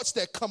evil thoughts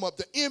that come up,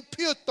 the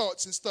impure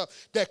thoughts and stuff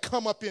that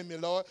come up in me,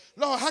 Lord.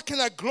 Lord, how can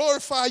I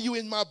glorify you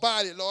in my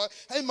body, Lord?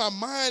 In my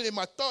mind, in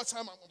my thoughts,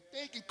 I'm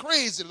thinking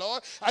crazy,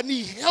 Lord. I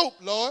need help,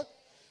 Lord.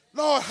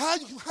 Lord,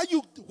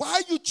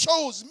 why you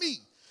chose me?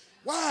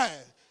 Why?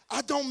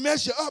 I don't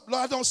measure up,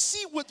 Lord. I don't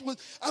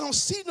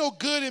see no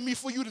good in me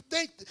for you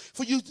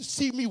to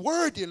see me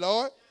worthy,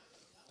 Lord.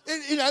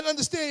 And I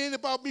understand it ain't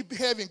about me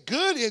having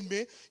good in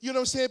me, you know what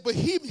I'm saying? But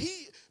he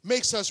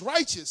makes us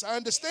righteous. I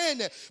understand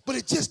that. But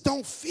it just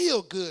don't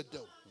feel good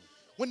though.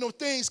 When those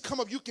things come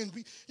up, you can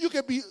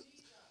be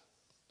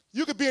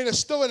in a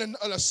store and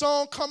a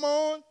song come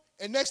on.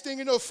 And next thing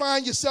you know,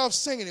 find yourself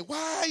singing it.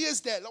 Why is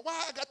that?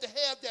 Why I got to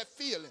have that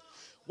feeling?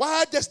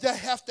 Why does that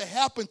have to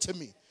happen to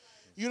me?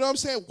 You know what I'm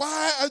saying?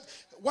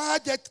 Why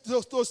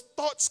those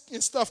thoughts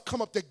and stuff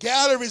come up? The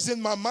galleries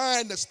in my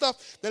mind, the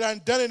stuff that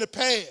I've done in the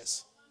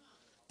past.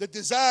 The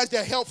desires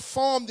that helped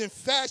form and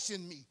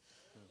fashion me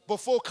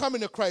before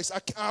coming to Christ.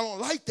 I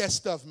don't like that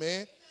stuff,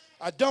 man.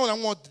 I don't. I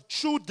want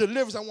true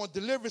deliverance. I want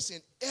deliverance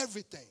in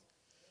everything.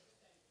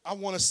 I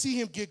want to see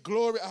him get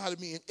glory out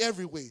of me in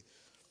every way.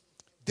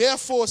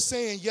 Therefore,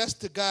 saying yes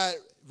to God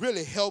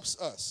really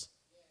helps us.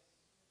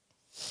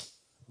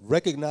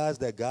 Recognize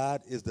that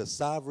God is the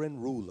sovereign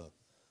ruler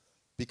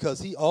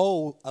because he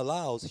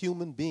allows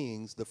human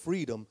beings the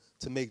freedom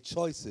to make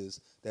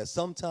choices that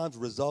sometimes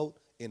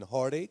result in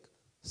heartache,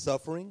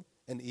 suffering,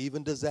 and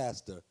even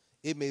disaster.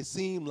 It may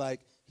seem like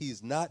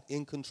he's not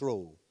in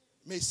control.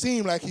 It may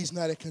seem like he's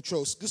not in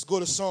control. Let's go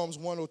to Psalms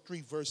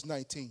 103, verse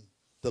 19.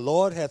 The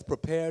Lord hath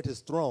prepared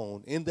his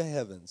throne in the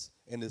heavens,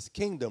 and his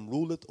kingdom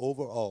ruleth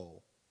over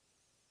all.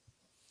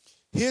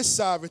 His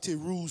sovereignty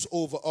rules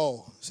over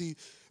all. See,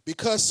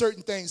 because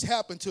certain things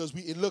happen to us,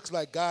 it looks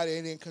like God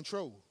ain't in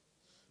control.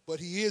 But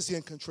he is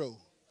in control.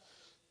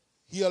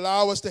 He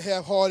allows us to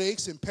have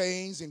heartaches and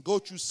pains and go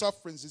through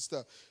sufferings and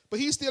stuff. But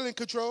he's still in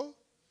control.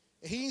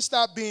 And he ain't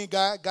stopped being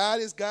God.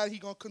 God is God. He's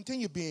going to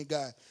continue being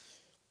God.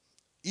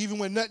 Even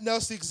when nothing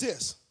else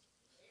exists.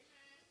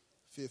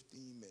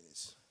 15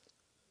 minutes.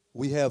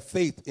 We have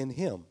faith in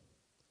him.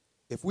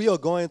 If we are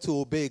going to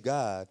obey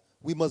God,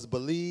 we must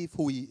believe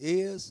who he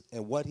is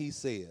and what he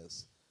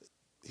says.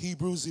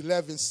 Hebrews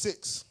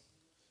 11:6.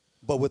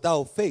 But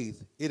without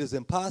faith, it is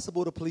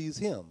impossible to please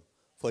him.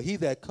 For he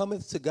that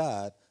cometh to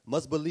God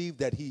must believe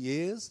that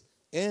he is,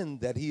 and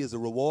that he is a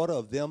rewarder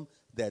of them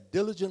that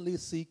diligently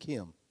seek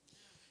him.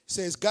 It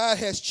says God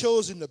has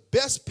chosen the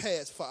best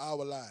path for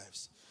our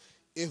lives.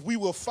 If we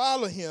will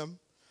follow him,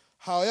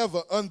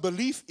 however,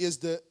 unbelief is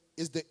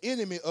the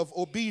enemy of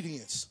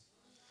obedience.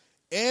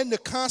 And the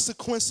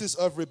consequences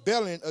of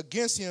rebellion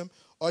against him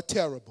are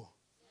terrible.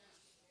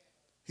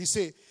 He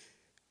said,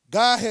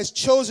 God has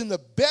chosen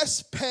the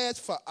best path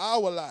for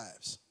our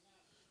lives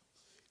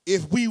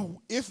if we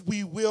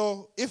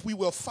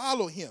will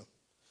follow him.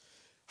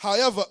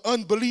 However,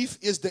 unbelief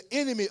is the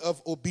enemy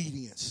of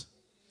obedience.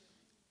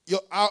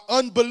 Our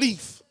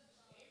unbelief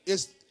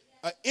is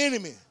an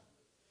enemy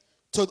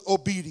to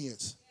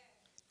obedience.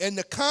 And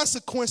the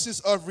consequences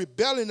of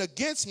rebelling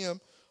against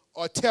him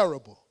are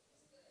terrible.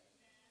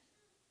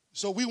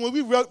 So when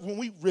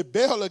we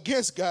rebel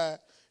against God,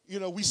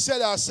 we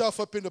set ourselves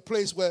up in a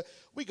place where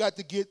we got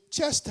to get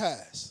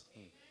chastised.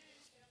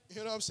 You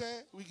know what I'm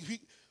saying?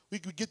 We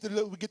get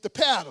the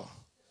paddle.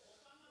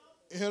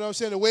 You know what I'm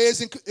saying? The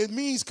Ways and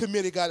Means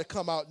Committee got to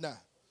come out now.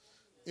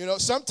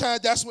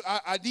 Sometimes that's what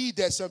I need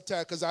that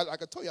sometimes, because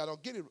like I told you, I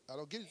don't get it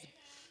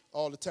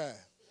all the time.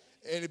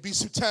 And it be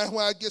some time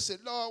when I get said,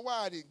 Lord,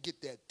 why I didn't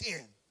get that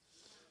then?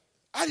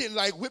 I didn't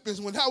like whippings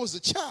when I was a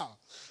child.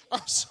 I'm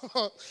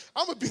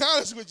going to be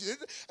honest with you.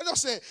 And I'm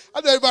saying,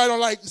 I know everybody don't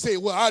like to say,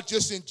 well, I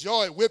just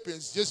enjoy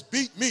whippings, just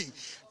beat me.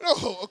 No,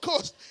 of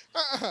course.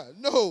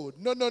 No.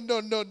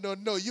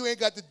 You ain't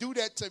got to do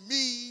that to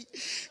me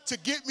to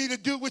get me to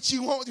do what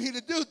you want me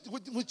to do,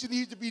 what you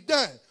need to be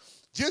done.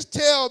 Just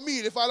tell me.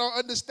 If I don't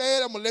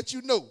understand, I'm going to let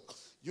you know.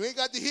 You ain't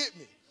got to hit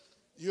me.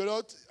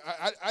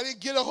 I didn't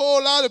get a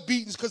whole lot of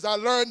beatings because I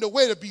learned the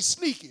way to be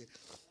sneaky.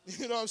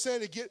 You know what I'm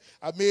saying?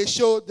 I made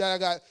sure that I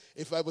got,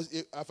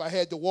 if I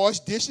had to wash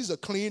dishes or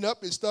clean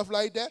up and stuff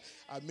like that,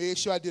 I made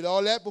sure I did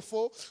all that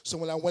before. So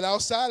when I went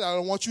outside, I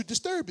don't want you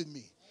disturbing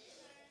me.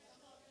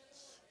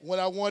 When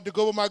I wanted to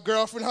go to my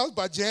girlfriend's house,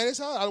 by Janet's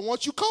house, I don't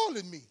want you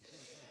calling me.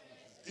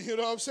 You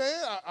know what I'm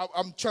saying?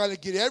 I'm trying to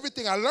get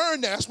everything. I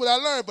learned that. That's what I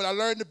learned. But I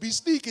learned to be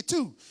sneaky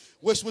too,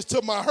 which was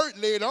to my hurt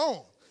later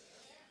on.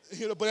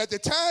 But at the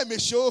time,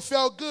 it sure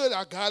felt good.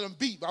 I got him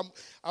beat.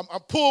 I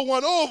pulled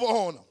one over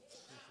on him.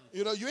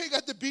 You ain't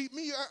got to beat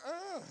me.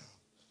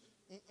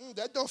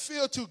 That don't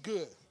feel too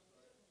good.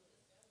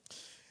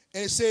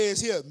 And it says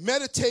here,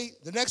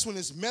 meditate. The next one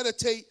is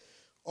meditate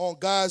on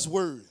God's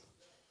word.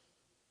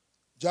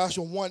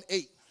 Joshua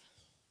 1:8.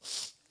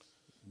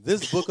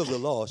 This book of the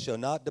law shall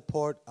not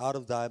depart out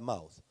of thy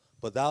mouth,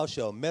 but thou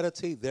shalt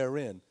meditate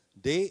therein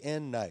day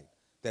and night,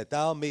 that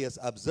thou mayest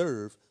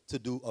observe to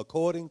do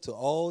according to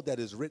all that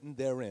is written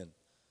therein.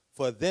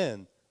 For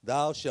then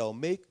thou shalt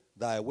make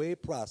thy way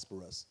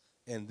prosperous,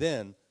 and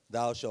then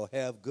thou shalt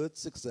have good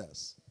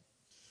success.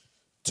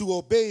 To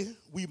obey,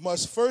 we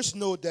must first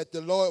know that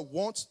the Lord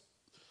wants,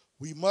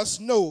 we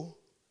must know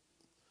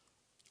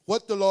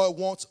what the Lord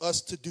wants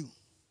us to do.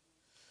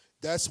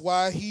 That's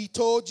why he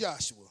told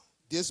Joshua,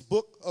 this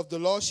book of the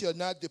law shall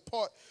not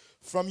depart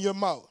from your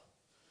mouth,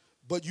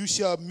 but you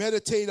shall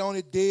meditate on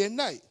it day and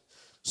night,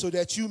 so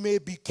that you may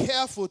be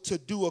careful to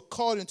do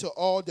according to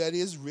all that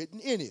is written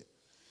in it.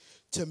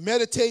 To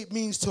meditate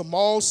means to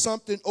mull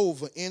something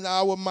over in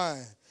our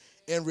mind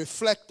and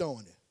reflect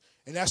on it.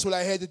 And that's what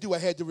I had to do. I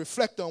had to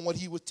reflect on what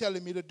he was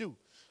telling me to do,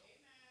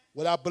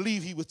 what I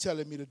believe he was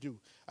telling me to do.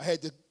 I had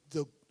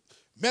to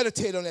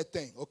meditate on that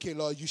thing. Okay,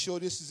 Lord, you sure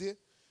this is it?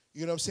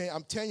 You know what I'm saying?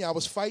 I'm telling you, I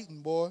was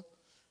fighting, boy.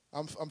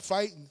 I'm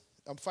fighting.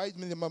 I'm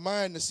fighting in my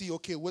mind to see,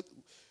 okay, what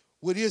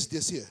is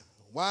this here?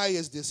 Why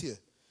is this here?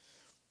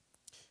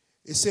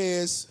 It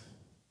says,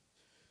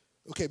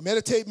 okay,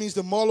 meditate means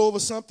to mull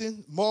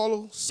something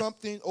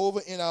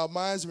over in our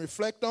minds and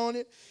reflect on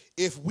it.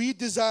 If we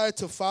desire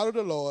to follow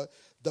the Lord,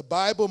 the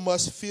Bible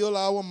must fill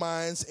our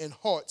minds and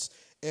hearts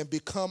and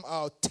become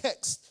our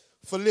text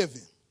for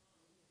living.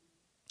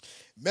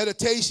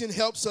 Meditation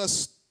helps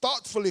us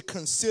thoughtfully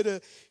consider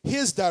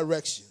his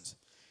directions,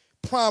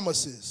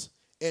 promises,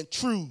 and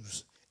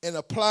truths and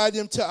apply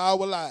them to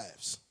our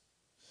lives.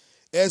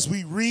 As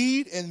we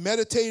read and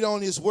meditate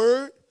on his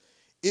word,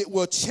 it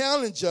will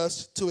challenge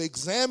us to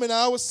examine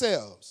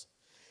ourselves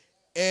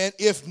and,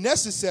 if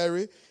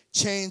necessary,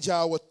 change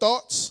our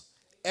thoughts,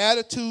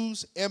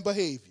 attitudes, and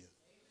behavior.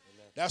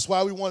 Amen. That's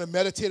why we want to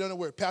meditate on the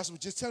word. Pastor was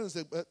just telling us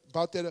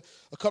about that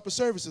a couple of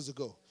services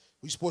ago.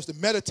 We're supposed to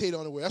meditate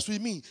on the word. That's what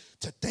it means,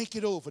 to think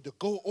it over, to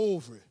go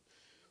over it.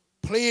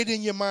 Play it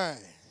in your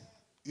mind.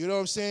 You know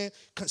what I'm saying?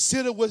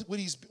 Consider what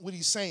he's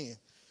saying,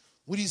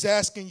 what he's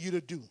asking you to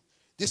do.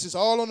 This is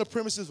all on the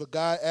premises of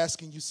God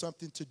asking you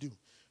something to do.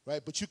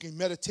 Right? But you can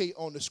meditate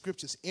on the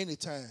scriptures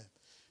anytime.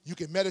 You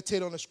can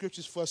meditate on the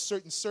scriptures for a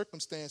certain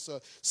circumstance or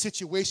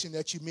situation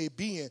that you may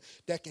be in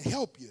that can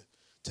help you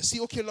to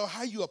see, okay, Lord,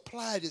 how you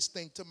apply this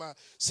thing to my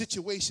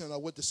situation or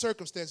with the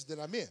circumstances that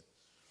I'm in.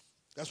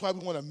 That's why we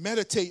want to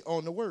meditate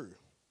on the word.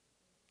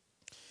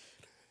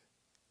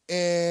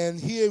 And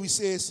here he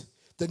says,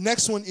 the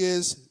next one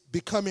is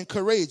becoming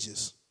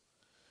courageous,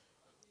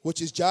 which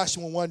is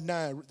Joshua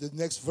 1:9, the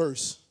next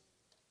verse.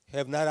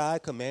 Have not I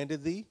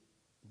commanded thee?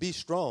 Be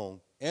strong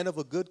and of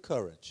a good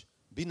courage.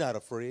 Be not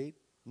afraid,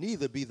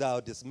 neither be thou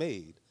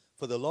dismayed,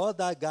 for the Lord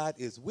thy God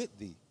is with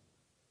thee,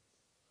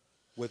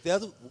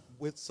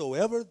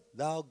 whithersoever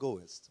thou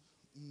goest.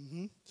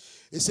 Mm-hmm.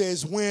 It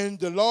says, when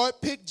the Lord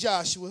picked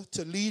Joshua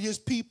to lead his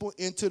people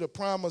into the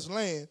promised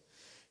land,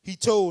 he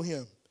told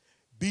him,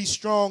 be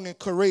strong and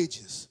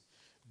courageous.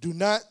 Do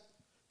not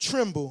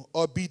tremble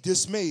or be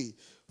dismayed,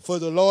 for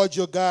the Lord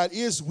your God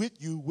is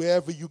with you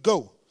wherever you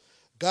go.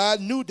 God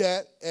knew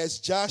that as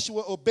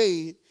Joshua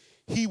obeyed,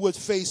 he would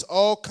face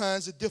all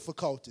kinds of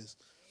difficulties.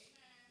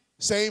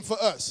 Same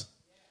for us.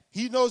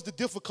 He knows the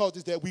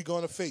difficulties that we're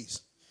going to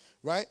face,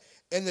 right?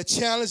 And the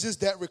challenges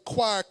that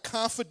require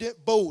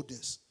confident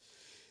boldness.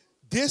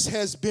 This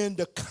has been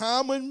the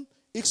common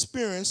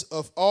experience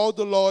of all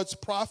the Lord's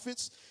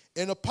prophets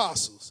and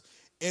apostles,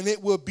 and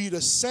it will be the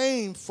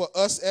same for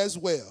us as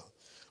well.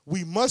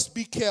 We must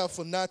be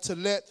careful not to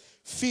let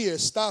fear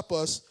stop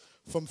us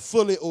from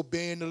fully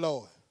obeying the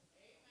Lord.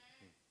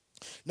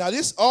 Now,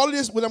 all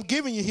this, what I'm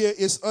giving you here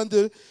is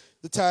under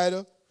the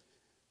title,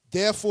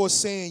 Therefore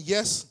Saying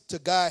Yes to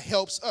God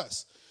Helps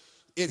Us.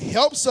 It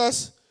helps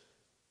us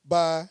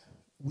by,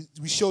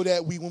 we show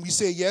that when we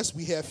say yes,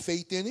 we have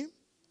faith in him.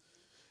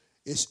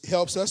 It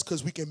helps us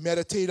because we can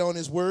meditate on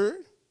his word.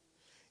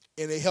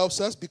 And it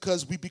helps us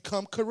because we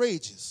become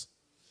courageous.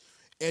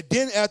 And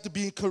then after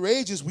being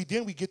courageous, we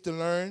get to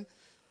learn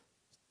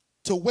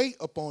to wait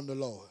upon the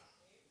Lord.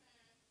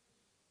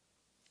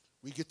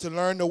 We get to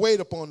learn to wait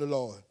upon the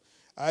Lord.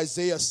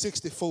 Isaiah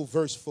 64,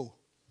 verse 4.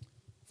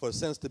 For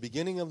since the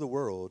beginning of the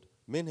world,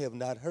 men have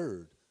not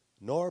heard,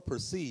 nor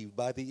perceived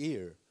by the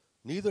ear,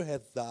 neither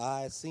hath the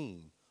eye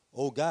seen,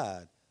 O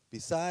God,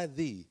 beside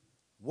thee,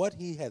 what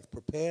he hath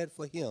prepared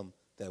for him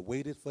that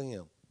waited for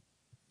him.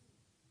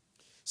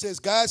 Says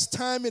God's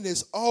timing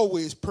is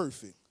always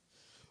perfect,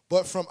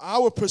 but from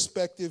our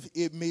perspective,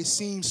 it may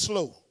seem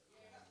slow.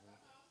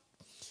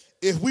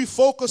 If we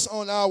focus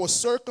on our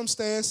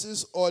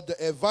circumstances or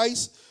the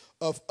advice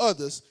of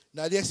others,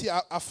 now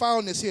I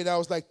found this here, and I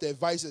was like, the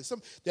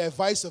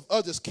advice of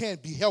others can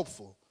be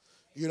helpful.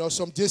 You know,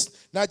 so I'm just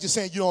not just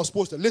saying you're not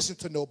supposed to listen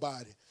to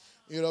nobody.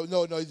 You know,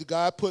 no,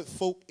 God put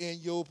folk in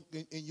your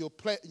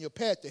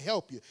path to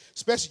help you,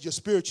 especially your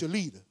spiritual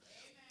leader.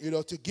 You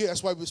know,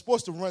 that's why we're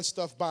supposed to run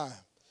stuff by him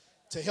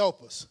to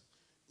help us.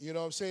 You know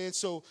what I'm saying?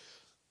 So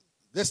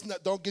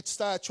don't get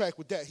sidetracked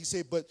with that. He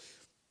said, but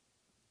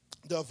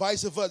the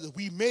advice of others,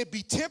 we may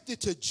be tempted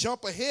to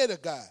jump ahead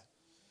of God.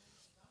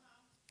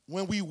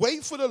 When we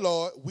wait for the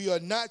Lord, we are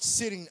not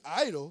sitting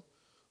idle,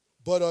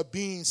 but are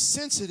being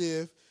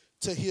sensitive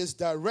to his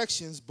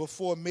directions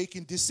before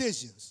making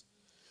decisions.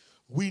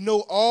 He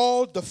knows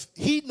all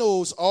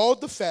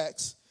the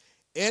facts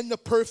and the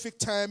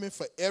perfect timing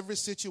for every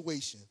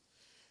situation.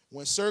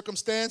 When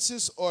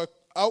circumstances or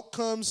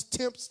outcomes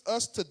tempt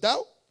us to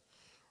doubt,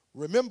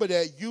 remember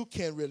that you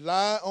can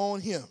rely on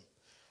him.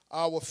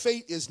 Our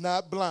faith is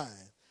not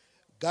blind.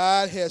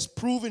 God has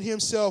proven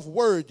himself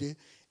worthy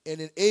and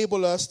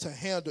enable us to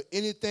handle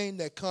anything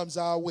that comes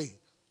our way.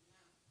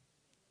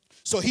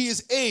 So he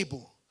is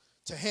able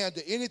to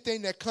handle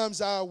anything that comes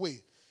our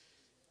way.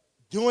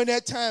 During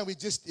that time, it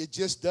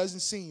just doesn't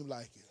seem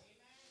like it.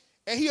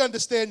 And he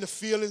understands the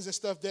feelings and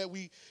stuff that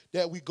we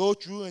go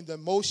through and the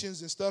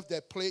emotions and stuff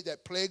that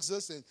plagues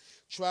us and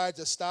tries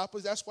to stop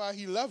us. That's why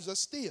he loves us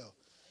still,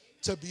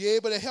 to be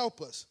able to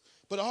help us.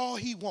 But all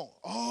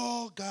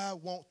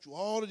God wants through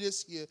all of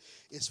this here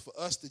is for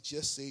us to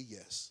just say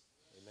yes.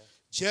 Amen.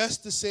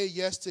 Just to say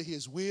yes to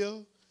his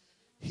will,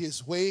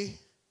 his way,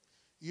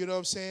 you know what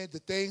I'm saying, the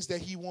things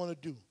that he want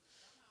to do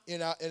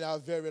in our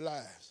very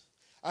lives.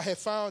 I have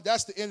found,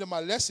 that's the end of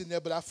my lesson there,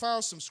 but I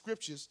found some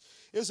scriptures.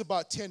 It was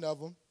about 10 of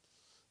them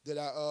that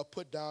I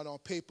put down on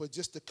paper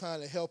just to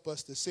kind of help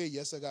us to say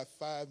yes. I got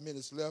 5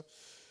 minutes left.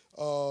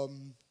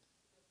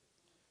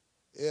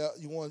 Yeah,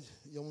 you want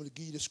me to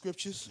give you the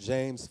scriptures?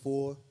 James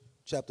 4,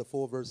 chapter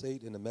 4, verse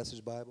 8 in the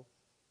Message Bible.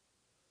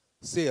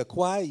 Say a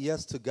quiet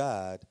yes to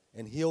God,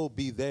 and he'll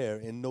be there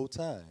in no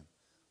time.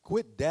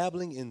 Quit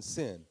dabbling in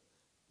sin.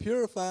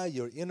 Purify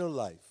your inner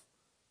life.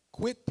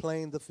 Quit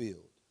playing the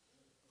field.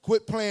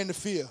 Quit playing the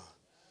field.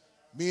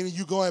 Meaning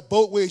you're going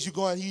both ways. You're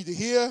going either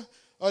here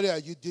or there.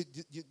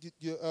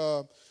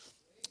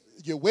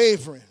 You're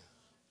wavering.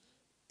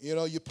 You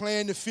know, you're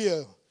playing the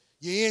field.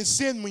 You're in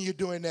sin when you're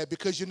doing that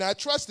because you're not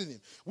trusting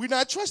him. We're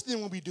not trusting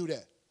him when we do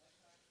that.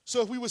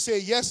 So if we would say,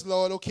 yes,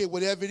 Lord, okay,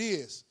 whatever it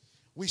is,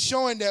 we're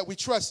showing that we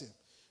trust him,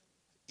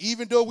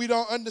 even though we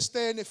don't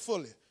understand it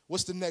fully.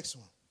 What's the next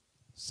one?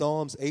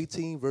 Psalms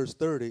 18, verse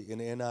 30 in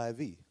the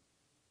NIV.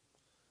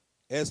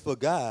 As for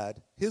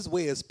God, his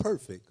way is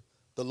perfect.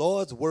 The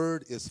Lord's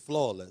word is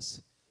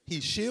flawless. He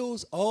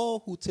shields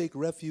all who take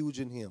refuge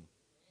in him.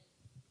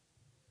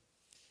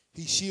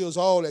 He shields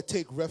all that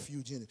take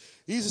refuge in it.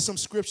 These are some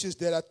scriptures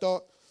that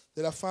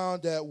I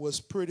found that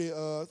was pretty,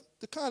 to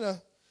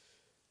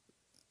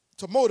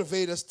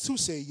motivate us to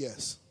say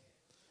yes.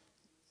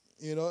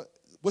 You know,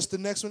 what's the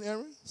next one,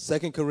 Aaron?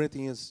 2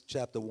 Corinthians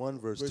chapter 1,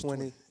 verse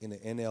 20 in the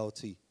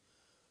NLT.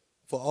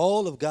 For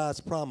all of God's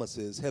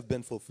promises have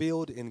been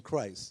fulfilled in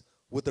Christ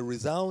with a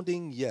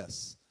resounding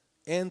yes.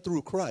 And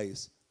through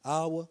Christ,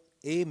 our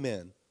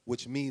amen,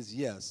 which means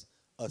yes,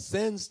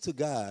 ascends to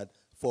God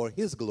for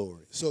his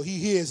glory. So he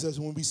hears us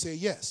when we say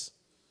yes.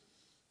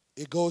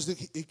 It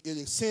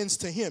ascends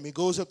to him. It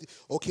goes up.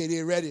 Okay,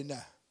 they're ready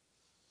now.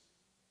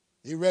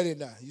 They're ready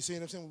now. You see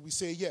what I'm saying? When we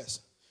say yes.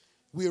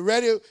 We're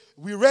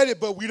ready,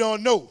 but we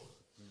don't know.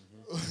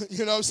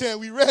 You know what I'm saying?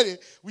 We ready.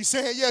 We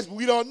saying yes, but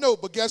we don't know.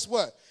 But guess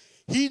what?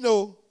 He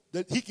know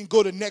that he can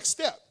go the next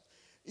step.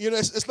 You know,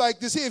 it's like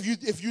this here.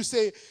 If you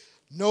say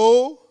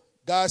no,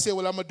 God said,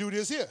 well, I'm going to do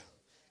this here.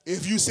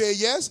 If you say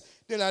yes,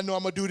 then I know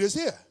I'm going to do this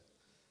here.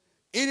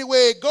 Anyway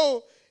it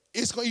go,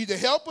 it's going to either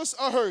help us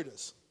or hurt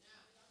us.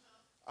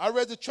 I'd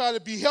rather try to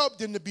be helped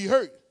than to be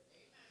hurt.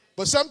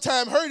 But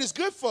sometimes hurt is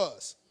good for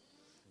us.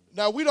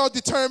 Now, we don't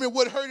determine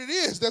what hurt it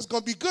is that's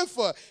going to be good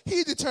for us.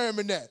 He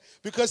determined that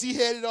because he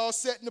had it all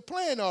set in the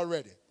plan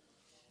already.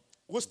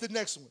 What's the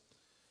next one?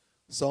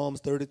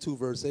 Psalms 32,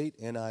 verse 8,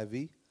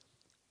 NIV.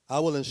 I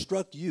will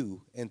instruct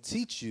you and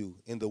teach you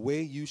in the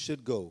way you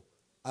should go.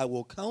 I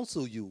will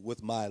counsel you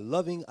with my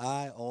loving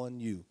eye on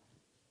you.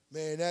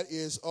 Man, that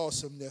is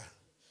awesome there.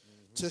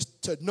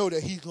 Just to know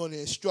that he's going to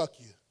instruct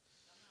you.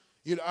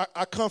 You know,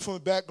 I come from a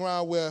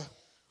background where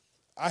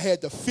I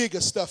had to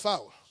figure stuff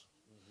out.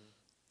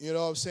 You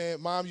know what I'm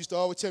saying? Mom used to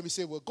always tell me,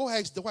 say, well, go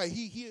ask Dwight.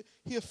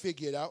 He'll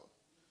figure it out.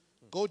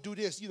 Go do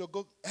this. You know,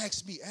 go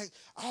ask me.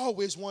 I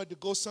always wanted to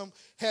go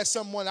have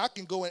someone I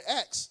can go and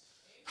ask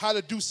how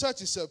to do such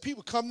and such.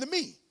 People come to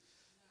me.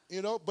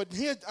 You know, but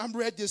here I'm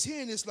read this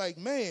here, and it's like,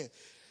 man,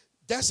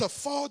 that's a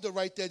father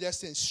right there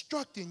that's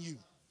instructing you.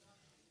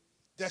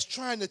 That's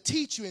trying to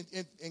teach you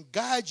and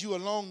guide you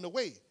along the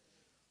way.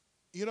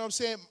 You know what I'm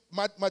saying?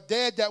 My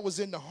dad that was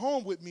in the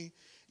home with me,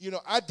 you know,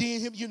 I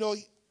deemed him, you know,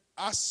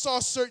 I saw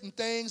certain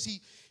things.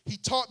 He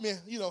taught me,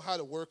 you know, how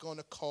to work on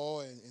the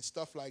car and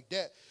stuff like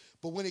that.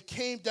 But when it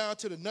came down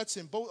to the nuts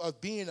and bolts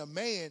of being a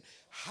man,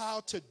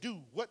 how to do,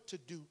 what to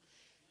do,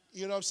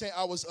 you know what I'm saying?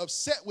 I was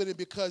upset with him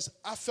because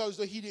I felt as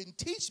though he didn't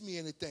teach me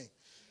anything,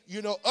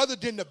 you know, other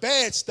than the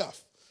bad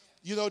stuff.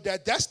 You know,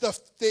 that stuff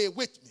stayed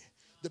with me,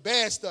 the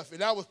bad stuff.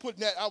 And I was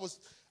putting that,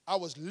 I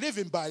was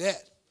living by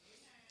that.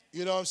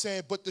 You know what I'm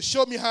saying? But to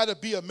show me how to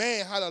be a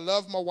man, how to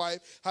love my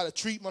wife, how to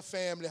treat my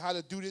family, how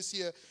to do this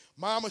here.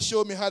 Mama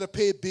showed me how to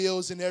pay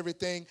bills and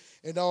everything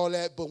and all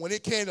that. But when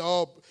it came to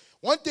all,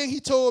 one thing he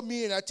told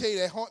me, and I tell you,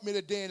 that haunt me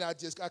today, and I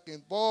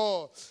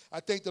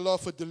thank the Lord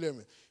for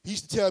delivering. He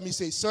used to tell me,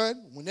 say, son,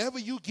 whenever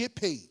you get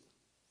paid,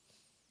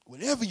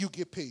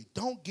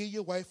 don't give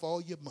your wife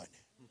all your money.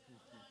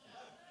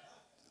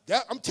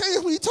 I'm telling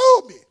you what he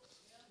told me.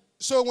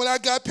 So when I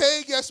got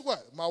paid, guess what?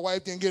 My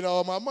wife didn't get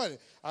all my money.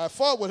 I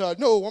fought with her.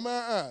 No,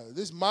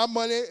 this is my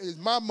money. It's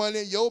my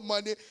money. Your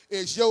money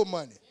is your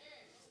money.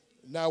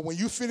 Now, when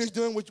you finish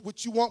doing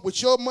what you want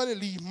with your money,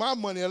 leave my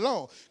money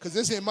alone because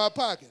it's in my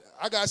pocket.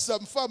 I got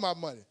something for my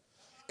money.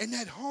 And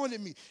that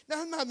haunted me.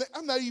 Now,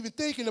 I'm not even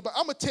thinking about,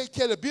 I'm going to take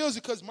care of the bills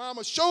because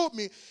Mama showed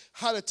me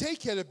how to take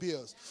care of the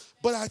bills.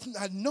 But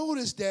I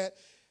noticed that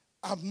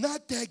I'm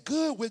not that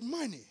good with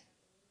money.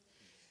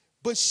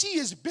 But she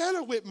is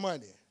better with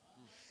money.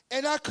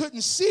 And I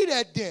couldn't see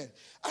that then.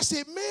 I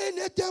said, man,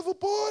 that devil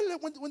boy,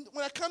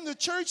 when I come to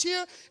church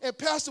here and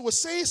pastor was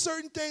saying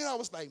certain things, I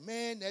was like,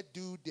 man, that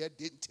dude there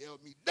didn't tell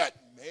me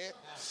nothing, man.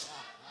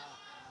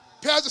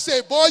 Pastor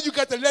said, boy, you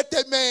got to let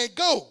that man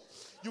go.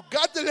 You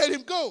got to let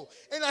him go.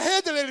 And I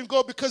had to let him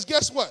go because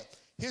guess what?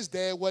 His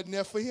dad wasn't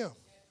there for him.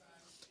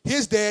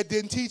 His dad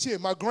didn't teach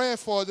him. My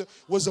grandfather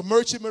was a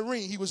merchant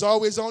marine. He was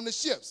always on the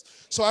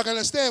ships. So I can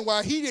understand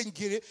why he didn't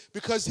get it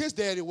because his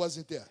daddy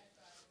wasn't there.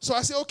 So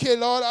I said, okay,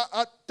 Lord,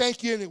 I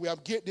thank you anyway.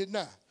 I'm getting it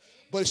now.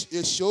 But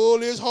it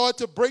sure is hard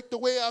to break the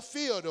way I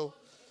feel, though.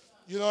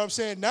 You know what I'm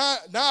saying? Now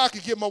I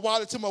can give my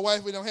wallet to my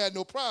wife and don't have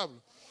no problem.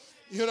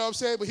 You know what I'm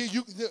saying? But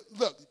here,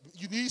 look,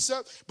 you need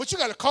something. But you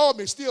got to call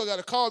me, still got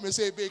to call me and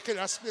say, babe, can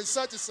I spend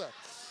such and such?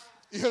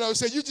 You know what I'm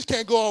saying? You just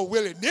can't go all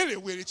willy-nilly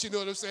with it, you know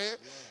what I'm saying?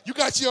 Yeah. You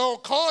got your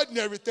own card and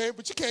everything,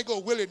 but you can't go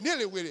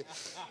willy-nilly with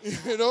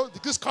it. You know,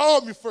 just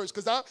call me first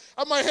because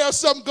I might have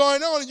something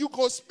going on and you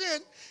go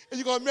spend and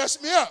you're going to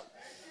mess me up.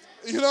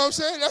 You know what I'm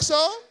saying? That's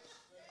all.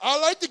 I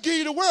like to give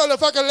you the world.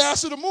 If I can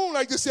last to the moon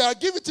like this, I'll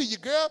give it to you,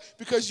 girl,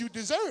 because you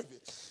deserve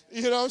it.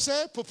 You know what I'm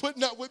saying? For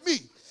putting up with me.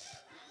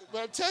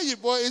 But I'm telling you,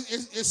 boy,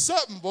 it's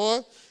something, boy.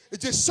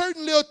 It's just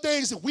certain little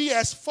things that we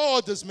as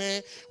fathers,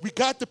 man, we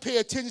got to pay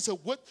attention to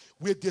what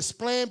we're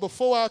displaying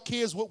before our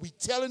kids, what we're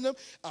telling them,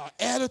 our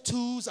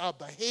attitudes, our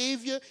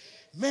behavior.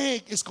 Man,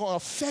 it's going to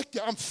affect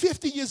you. I'm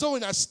 50 years old,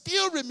 and I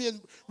still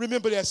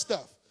remember that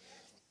stuff.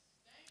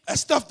 That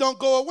stuff don't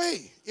go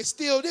away. It's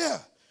still there.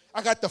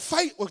 I got to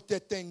fight with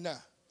that thing now.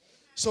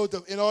 So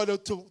in order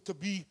to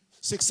be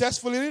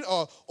successful in it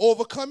or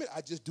overcome it, I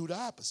just do the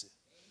opposite.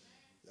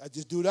 I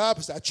just do the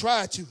opposite. I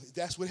try to.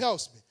 That's what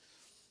helps me.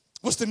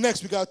 What's the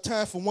next? We got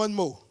time for one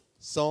more.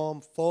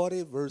 Psalm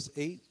 40, verse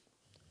 8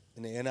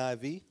 in the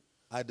NIV.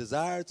 I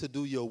desire to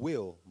do your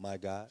will, my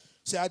God.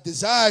 Say, I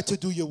desire to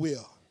do your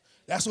will.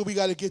 That's what we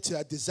got to get to.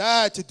 I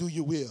desire to do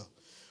your will.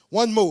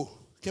 One more.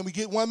 Can we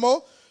get one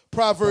more?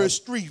 Proverbs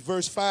 3,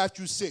 verse 5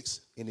 through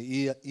 6. In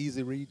the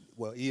easy read,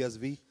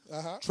 ESV.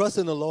 Trust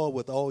in the Lord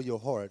with all your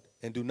heart,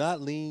 and do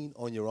not lean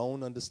on your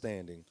own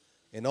understanding.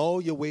 In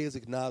all your ways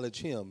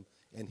acknowledge him,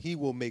 and he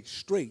will make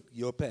straight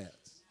your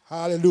paths.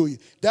 Hallelujah.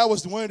 That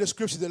was one of the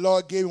scriptures the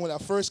Lord gave me when I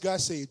first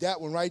got saved.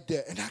 That one right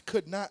there. And I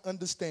could not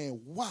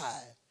understand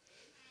why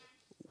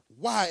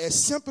Why?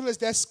 As simple as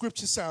that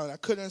scripture sounded, I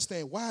couldn't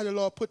understand why the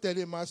Lord put that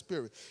in my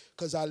spirit.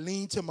 Because I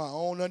lean to my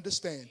own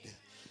understanding.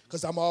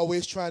 Because I'm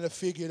always trying to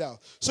figure it out.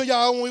 So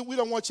y'all, we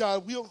don't want y'all,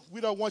 we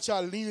don't want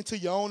y'all to lean into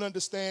your own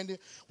understanding.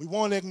 We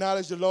want to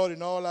acknowledge the Lord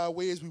in all our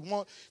ways. We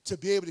want to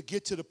be able to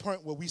get to the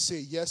point where we say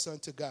yes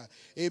unto God.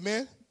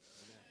 Amen?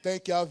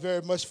 Thank y'all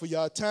very much for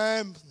y'all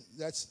time.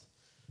 That's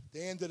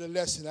the end of the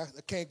lesson. I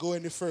can't go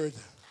any further.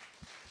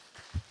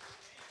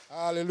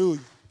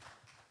 Hallelujah.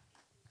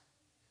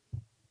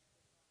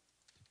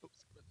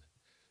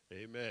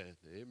 Amen.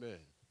 Amen.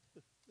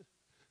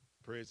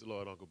 Praise the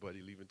Lord, Uncle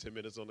Buddy. Leaving 10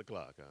 minutes on the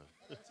clock,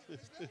 huh?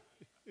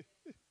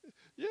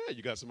 Yeah,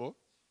 you got some more?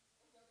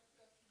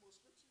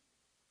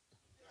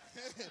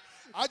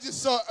 I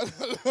just saw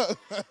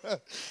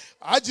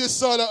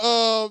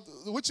the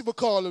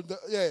whatchamacallit,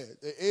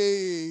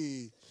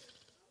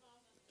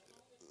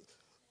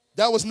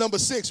 that was number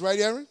 6, right,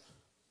 Aaron?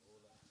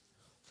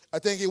 I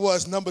think it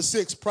was number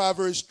 6,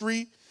 Proverbs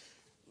 3,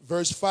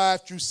 verse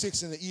 5 through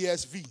 6 in the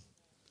ESV.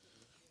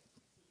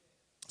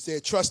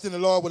 Said, trust in the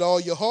Lord with all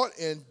your heart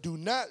and do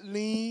not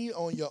lean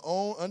on your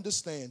own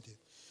understanding.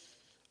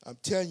 I'm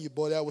telling you,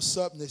 boy, that was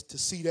something to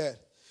see that.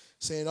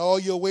 Saying all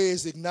your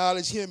ways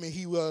acknowledge him and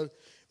he will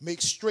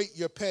make straight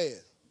your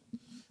path.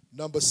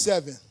 Number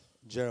 7.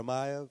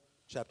 Jeremiah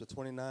chapter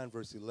 29,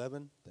 verse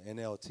 11, the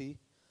NLT.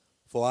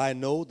 For I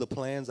know the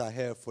plans I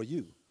have for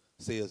you,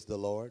 says the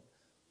Lord.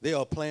 They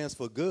are plans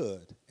for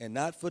good and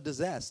not for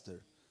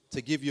disaster,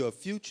 to give you a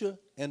future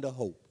and a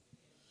hope.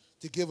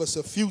 To give us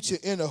a future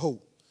and a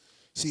hope.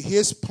 See,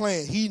 his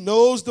plan, he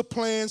knows the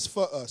plans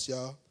for us,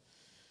 y'all.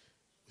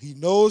 He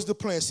knows the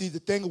plan. See, the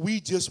thing,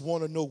 we just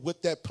want to know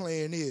what that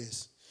plan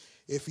is.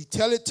 If he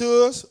tell it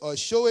to us or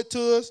show it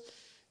to us,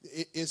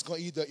 it's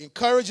going to either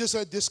encourage us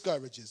or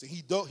discourage us. And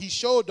he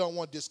sure don't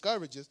want to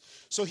discourage us,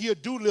 so he'll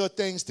do little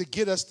things to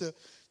get us to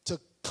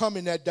come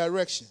in that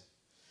direction.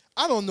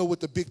 I don't know what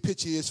the big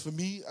picture is for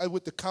me.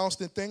 With the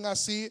constant thing, I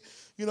see it,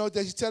 that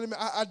he's telling me.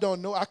 I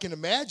don't know. I can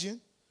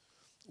imagine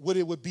what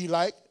it would be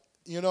like.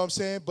 You know what I'm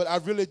saying? But I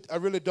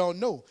really don't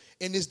know.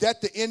 And is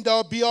that the end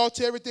all be all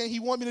to everything he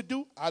want me to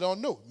do? I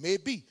don't know.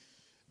 Maybe.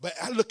 But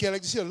I look at it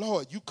like this here,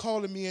 Lord, you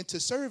calling me into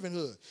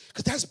servanthood.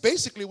 Because that's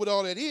basically what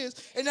all that is.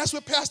 And that's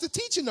what Pastor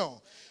teaching on.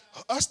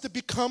 Us to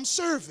become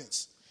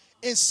servants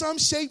in some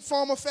shape,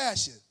 form, or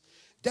fashion.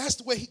 That's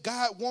the way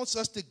God wants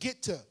us to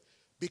get to.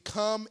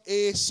 Become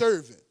a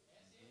servant.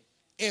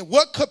 In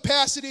what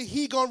capacity,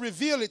 he going to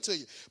reveal it to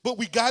you. But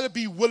we got to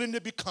be willing to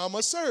become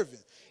a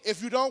servant.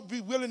 If you don't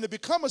be willing to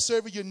become a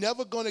servant, you're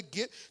never going to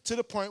get to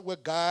the point where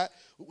God,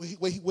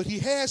 what he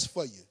has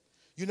for you.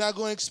 We're not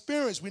going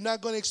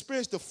to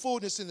experience the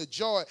fullness and the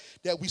joy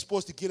that we're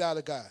supposed to get out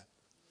of God.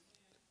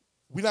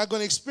 We're not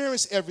going to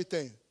experience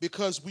everything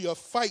because we are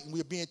fighting.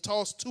 We're being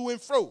tossed to and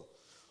fro.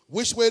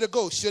 Which way to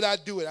go? Should I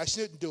do it? I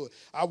shouldn't do it.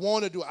 I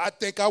want to do it. I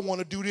think I want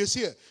to do this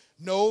here.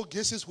 No,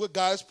 this is what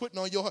God is putting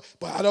on your heart.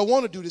 But I don't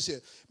want to do this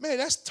here. Man,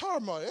 that's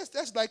turmoil.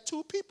 That's like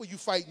 2 people you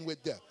fighting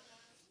with there.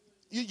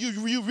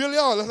 You really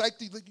are. Like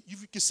you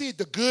can see it,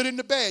 the good and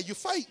the bad. You're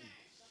fighting.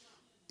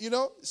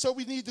 So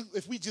we need to,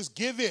 if we just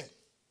give in.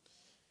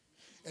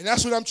 And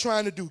that's what I'm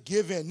trying to do,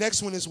 give in.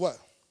 Next one is what?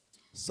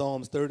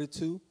 Psalms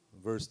 32,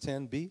 verse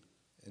 10b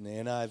in the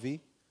NIV.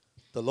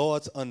 The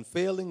Lord's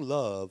unfailing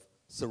love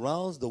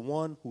surrounds the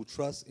one who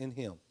trusts in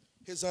him.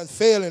 His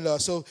unfailing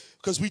love. So,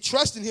 because we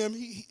trust in him,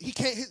 he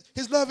can't.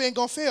 His love ain't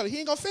gonna fail. He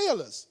ain't gonna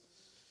fail us.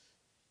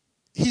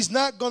 He's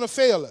not gonna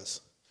fail us.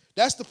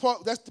 That's the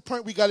part. That's the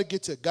point we got to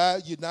get to.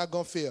 God, you're not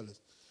gonna fail us.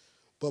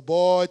 But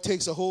boy, it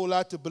takes a whole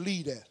lot to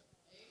believe that.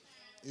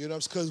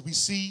 Because we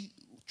see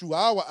through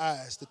our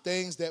eyes the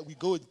things that we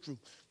go through,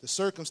 the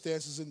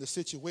circumstances and the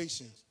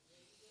situations.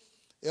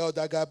 Elder,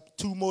 I got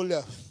 2 more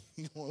left.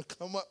 You want to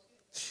come up?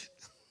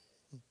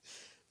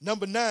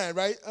 Number 9,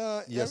 right?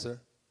 Yes, sir.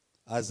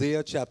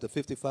 Isaiah chapter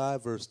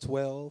 55, verse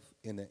 12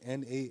 in the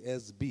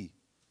NASB.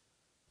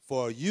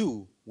 For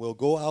you will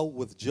go out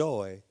with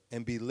joy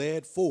and be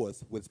led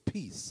forth with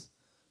peace.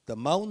 The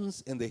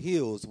mountains and the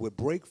hills will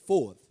break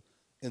forth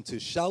into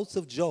shouts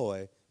of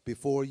joy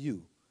before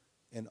you,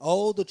 and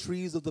all the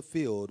trees of the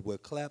field will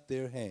clap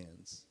their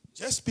hands.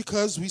 Just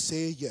because we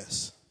say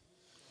yes.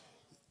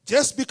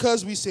 Just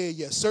because we say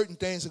yes, certain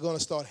things are going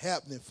to start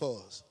happening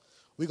for us.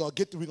 We're going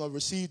to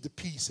receive the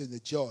peace and the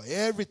joy,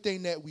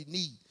 everything that we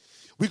need.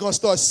 We're going to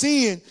start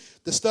seeing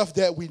the stuff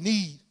that we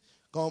need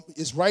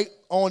is right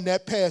on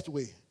that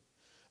pathway.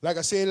 Like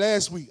I said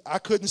last week, I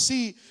couldn't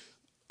see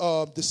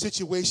the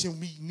situation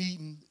me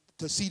needing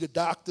to see the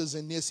doctors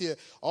and this here.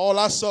 All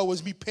I saw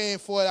was me paying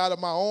for it out of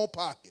my own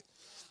pocket.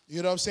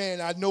 You know what I'm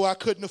saying? I know I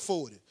couldn't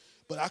afford it.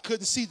 But I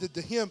couldn't see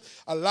him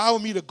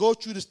allowing me to go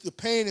through the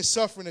pain and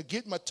suffering of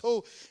getting my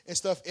toe and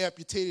stuff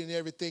amputated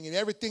and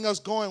everything else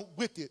going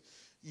with it.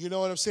 You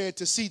know what I'm saying?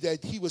 To see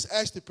that he was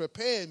actually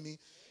preparing me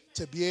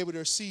to be able to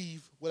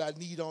receive what I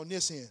need on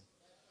this end.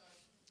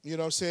 You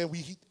know what I'm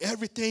saying?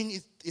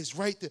 Everything is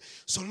right there.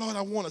 So, Lord,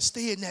 I want to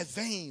stay in that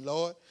vein,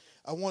 Lord.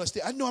 I want to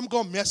stay. I know I'm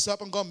going to mess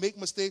up. I'm going to make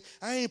mistakes.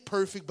 I ain't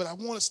perfect, but I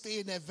want to stay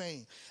in that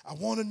vein. I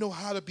want to know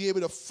how to be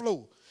able to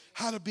flow.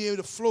 how to be able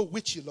to flow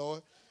with you,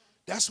 Lord.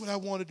 That's what I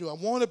want to do. I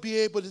want to be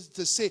able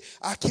to say,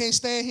 I can't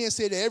stand here and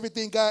say that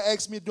everything God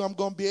asks me to do, I'm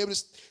going to be able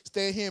to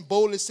stand here and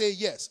boldly say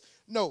yes.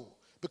 No,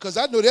 because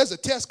I know there's a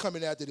test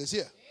coming after this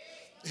here.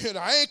 You know,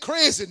 I ain't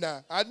crazy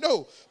now. I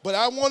know. But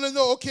I want to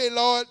know, okay,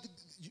 Lord,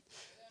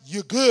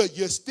 you're good.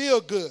 You're still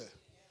good.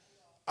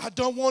 I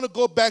don't want to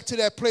go back to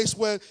that place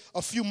where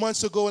a few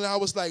months ago and I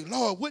was like,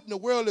 Lord, what in the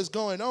world is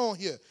going on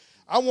here?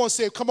 I want to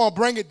say, come on,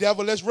 bring it,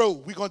 devil. Let's roll.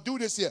 We're going to do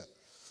this here.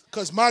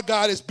 Because my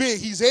God is big.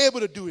 He's able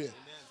to do it.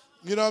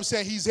 You know what I'm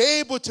saying? He's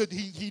able to,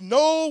 he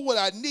knows what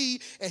I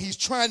need, and he's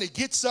trying to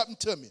get something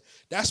to me.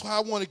 That's why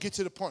I want to get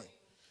to the point.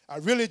 I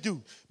really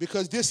do.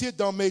 Because this here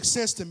don't make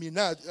sense to me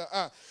now.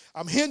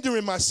 I'm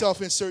hindering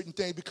myself in certain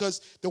things because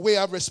the way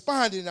I've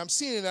responded, and I'm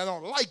seeing it, I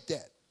don't like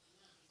that.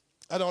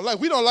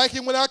 We don't like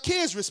it when our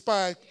kids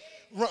respond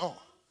wrong.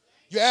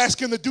 You ask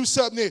them to do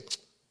something,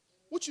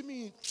 what you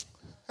mean?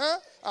 Huh?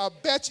 I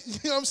bet you,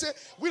 you know what I'm saying?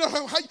 We don't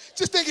have,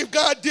 just think if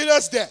God did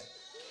us that.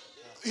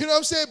 You know what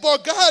I'm saying? Boy,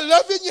 God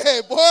loving you.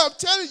 Hey, boy, I'm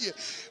telling you.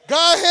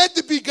 God had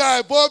to be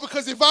God, boy,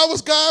 because if I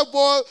was God,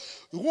 boy,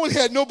 we wouldn't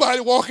have nobody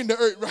walking the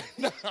earth right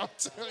now. I'm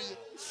telling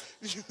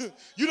you.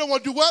 You don't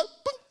want to do what?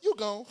 Boop, you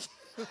gone.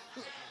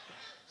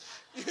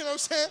 You know what I'm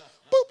saying?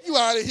 Boop, you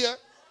out of here.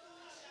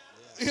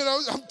 You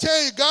know, I'm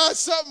telling you, God's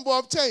something, boy.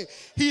 I'm telling you.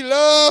 He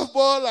loved,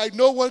 boy, like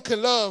no one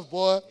can love,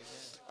 boy.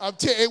 I'm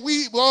telling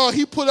you,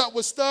 he put up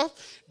with stuff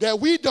that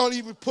we don't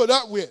even put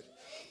up with.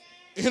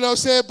 You know what I'm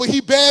saying? But he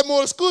bad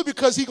more to school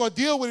because he going to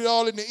deal with it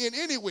all in the end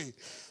anyway.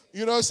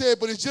 You know what I'm saying?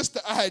 But it's just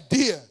the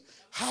idea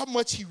how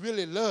much he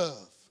really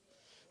loves,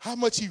 how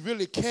much he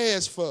really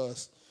cares for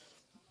us.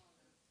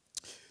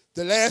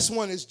 The last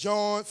one is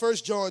 1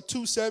 John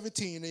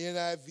 2:17, the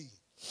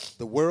NIV.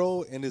 The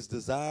world and its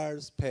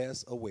desires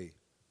pass away,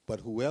 but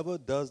whoever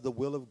does the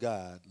will of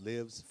God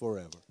lives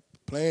forever.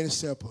 Plain and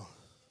simple.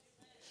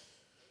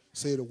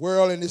 Say the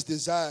world and its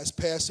desires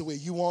pass away.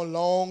 You won't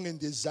long and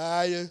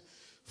desire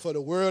for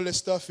the worldly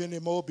stuff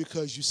anymore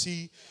because you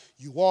see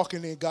you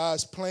walking in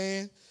God's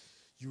plan.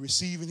 You're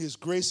receiving his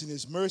grace and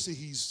his mercy.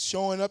 He's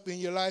showing up in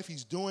your life.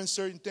 He's doing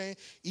certain things,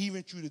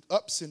 even through the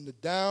ups and the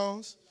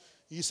downs.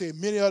 You say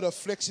many other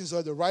afflictions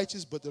of the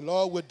righteous, but the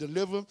Lord will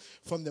deliver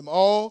from them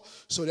all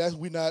so that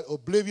we're not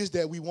oblivious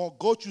that we won't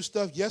go through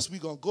stuff. Yes, we're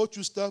going to go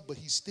through stuff, but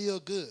he's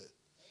still good.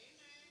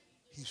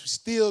 He's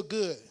still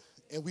good.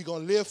 And we're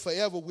going to live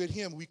forever with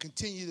him. We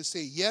continue to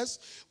say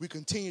yes. We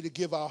continue to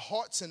give our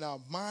hearts and our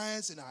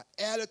minds and our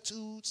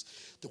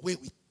attitudes, the way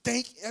we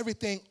think,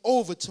 everything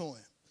over to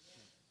him.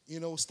 You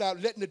know, stop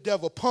letting the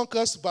devil punk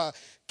us by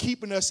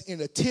keeping us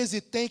in a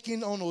tizzy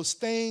thinking on those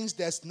things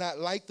that's not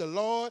like the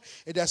Lord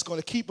and that's going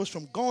to keep us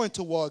from going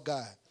toward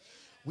God.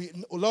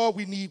 Lord,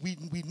 we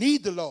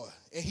need the Lord,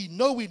 and he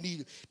know we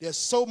need it. There's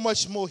so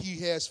much more he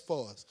has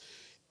for us,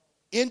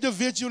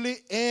 individually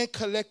and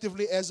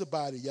collectively as a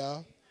body,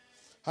 y'all.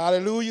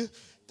 Hallelujah.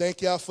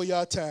 Thank y'all for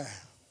your time.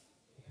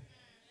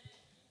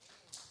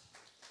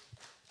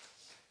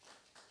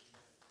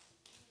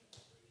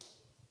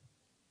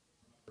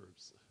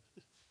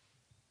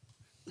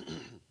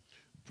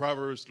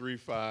 Proverbs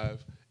 3:5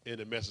 in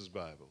the Message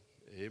Bible.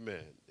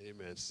 Amen.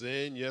 Amen.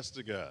 Saying yes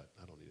to God.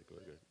 I don't need to go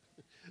again.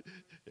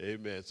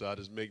 Amen. So I'll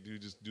just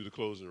do the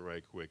closing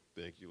right quick.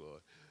 Thank you,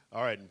 Lord.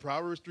 All right. In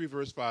Proverbs 3,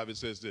 verse 5, it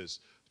says this: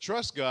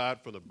 trust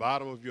God from the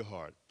bottom of your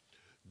heart.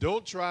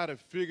 Don't try to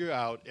figure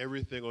out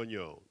everything on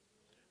your own.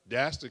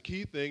 That's the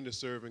key thing to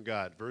serving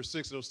God. Verse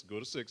 6, go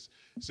to 6,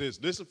 says,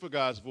 listen for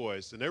God's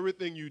voice, and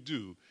everything you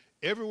do,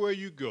 everywhere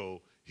you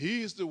go,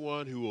 he's the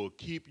one who will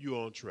keep you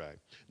on track.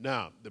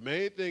 Now, the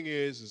main thing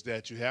is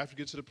that you have to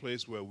get to the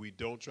place where we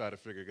don't try to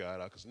figure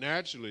God out, because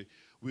naturally,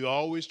 we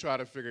always try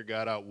to figure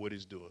God out what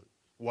he's doing.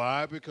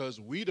 Why? Because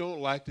we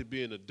don't like to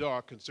be in the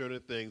dark concerning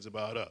things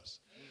about us.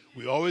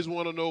 We always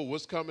want to know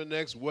what's coming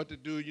next, what to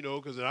do, you know,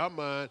 because in our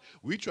mind,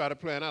 we try to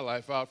plan our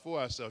life out for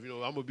ourselves. You know,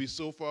 I'm going to be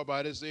so far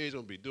by this age,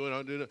 I'm going to be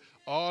doing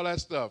all that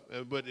stuff,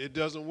 but it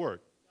doesn't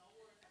work.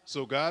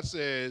 So God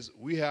says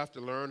we have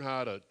to learn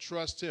how to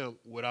trust him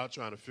without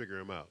trying to figure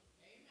him out.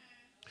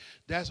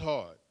 That's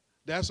hard.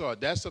 That's hard.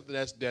 That's something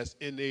that's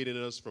innate in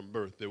us from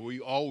birth, that we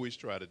always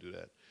try to do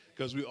that.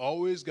 Because we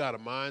always got a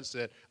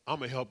mindset, I'm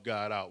going to help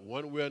God out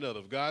one way or another.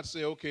 If God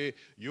say, okay,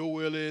 your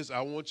will is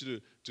I want you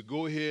to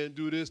go ahead and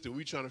do this, then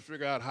we're trying to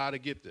figure out how to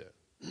get there.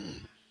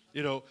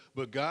 You know,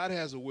 but God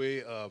has a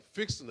way of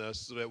fixing us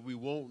so that we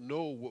won't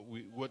know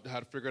how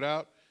to figure it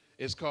out.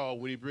 It's called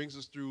when he brings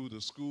us through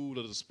the school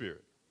of the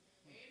Spirit.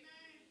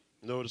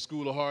 You know, the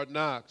school of hard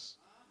knocks,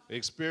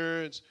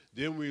 experience,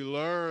 then we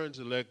learn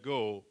to let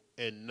go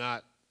and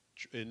not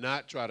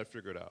try to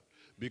figure it out.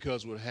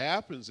 Because what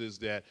happens is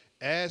that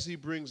as he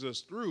brings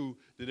us through,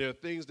 then there are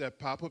things that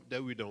pop up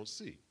that we don't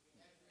see.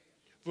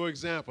 For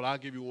example, I'll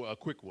give you a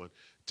quick one.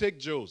 Take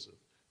Joseph.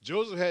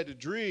 Joseph had the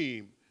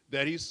dream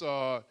that he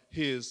saw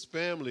his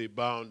family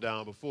bound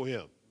down before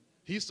him.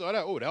 He saw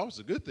that, that was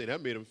a good thing.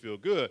 That made him feel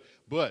good.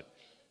 But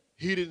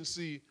he didn't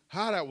see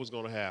how that was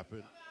going to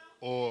happen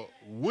or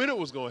when it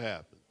was going to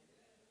happen.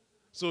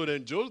 So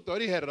then Joseph thought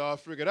he had it all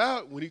figured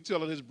out when he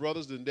telling his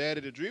brothers and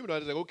daddy the dream. And I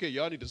was like, okay,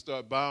 y'all need to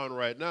start bowing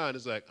right now. And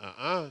it's like,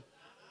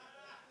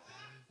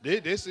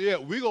 They said, yeah,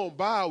 we're going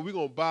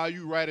to bow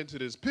you right into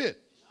this pit.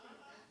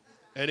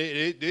 And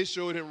they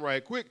showed him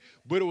right quick.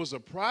 But it was a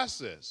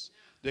process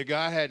that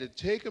God had to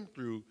take him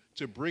through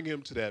to bring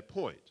him to that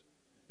point.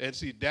 And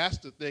see, that's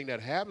the thing that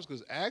happens,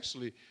 because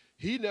actually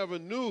he never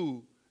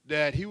knew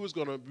that he was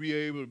going to be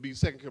able to be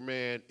second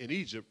command in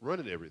Egypt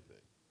running everything.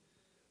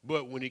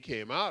 But when he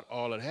came out,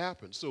 all had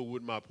happened. So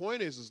what my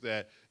point is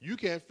that you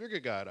can't figure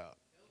God out.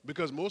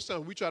 Because most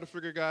times we try to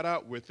figure God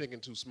out, we're thinking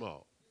too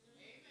small.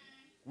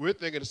 We're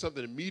thinking of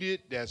something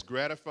immediate that's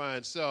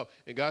gratifying self.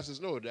 And God says,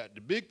 no, that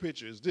the big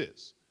picture is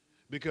this.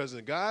 Because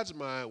in God's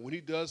mind, when he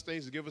does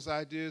things to give us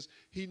ideas,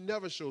 he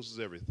never shows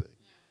us everything.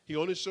 He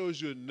only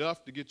shows you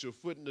enough to get your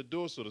foot in the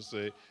door, so to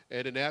say.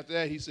 And then after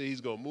that, he says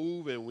he's going to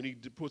move. And when he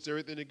puts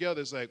everything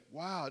together, it's like,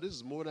 wow, this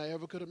is more than I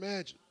ever could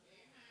imagine.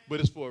 But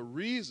it's for a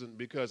reason,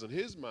 because in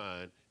his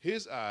mind,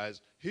 his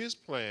eyes, his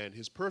plan,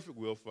 his perfect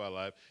will for our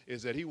life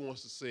is that he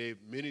wants to save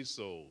many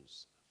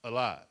souls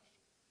alive.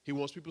 He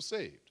wants people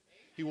saved.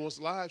 He wants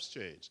lives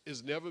changed.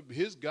 It's never,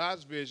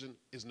 God's vision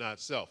is not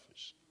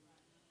selfish.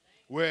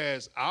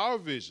 Whereas our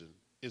vision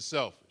is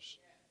selfish.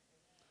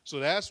 So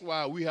that's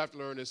why we have to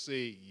learn to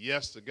say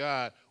yes to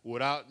God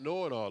without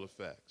knowing all the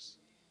facts.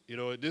 You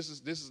know, this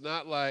is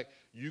not like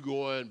you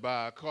go and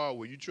buy a car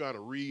where you're trying to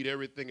read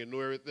everything and know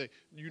everything.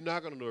 You're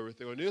not going to know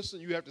everything. On this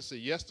one, you have to say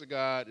yes to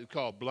God. It's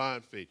called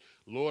blind faith.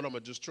 Lord, I'm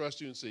going to just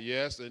trust you and say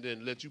yes, and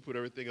then let you put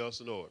everything else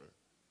in order.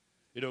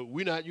 You know,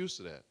 we're not used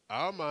to that.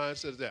 Our mind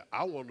says that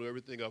I want to know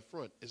everything up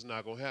front. It's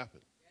not going to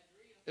happen.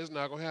 It's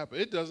not going to happen.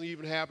 It doesn't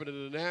even happen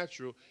in the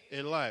natural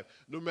in life.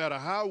 No matter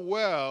how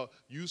well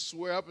you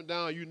swear up and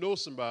down you know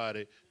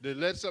somebody, then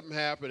let something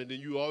happen, and then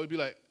you always be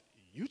like,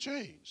 you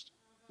changed.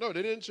 No,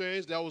 they didn't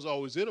change. That was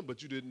always in them,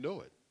 but you didn't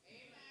know it.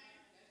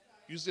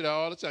 You see that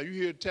all the time. You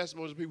hear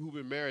testimonies of people who've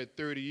been married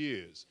 30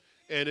 years.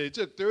 And it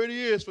took 30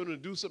 years for them to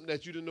do something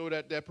that you didn't know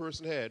that that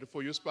person had,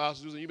 for your spouse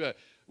to do something. You'd be like,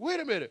 wait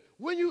a minute.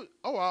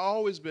 I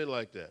always been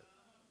like that.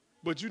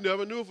 But you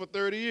never knew for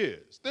 30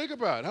 years. Think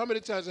about it. How many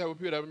times have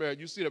people that have been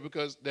married, you see that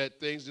because that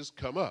things just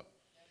come up.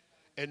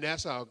 And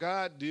that's how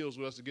God deals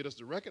with us, to get us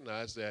to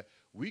recognize that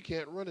we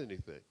can't run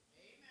anything.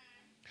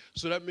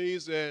 So that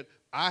means that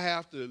I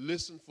have to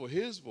listen for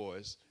his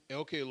voice, and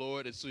okay,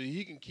 Lord, and so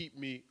he can keep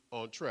me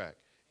on track.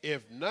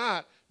 If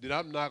not, then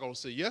I'm not going to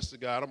say yes to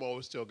God. I'm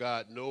always tell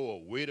God no,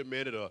 or wait a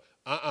minute, or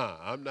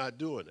I'm not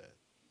doing that.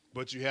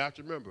 But you have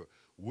to remember,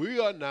 we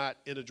are not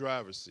in the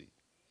driver's seat.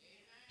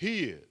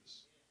 He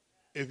is,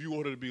 if you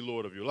want to be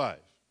Lord of your life,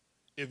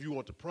 if you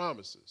want the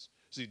promises.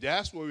 See,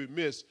 that's where we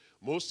miss.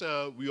 Most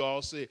times we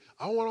all say,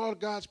 I want all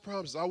God's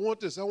promises. I want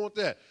this, I want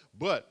that.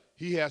 But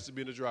he has to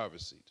be in the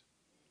driver's seat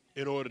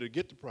in order to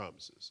get the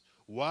promises.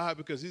 Why?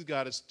 Because he's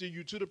got to steer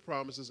you to the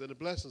promises and the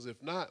blessings.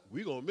 If not,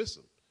 we're going to miss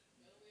them.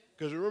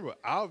 Because remember,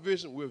 our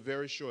vision, we're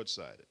very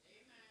short-sighted.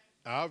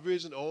 Our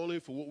vision only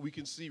for what we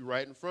can see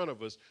right in front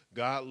of us.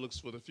 God looks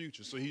for the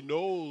future. So he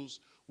knows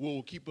what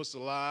will keep us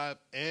alive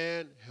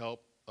and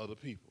help other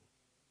people.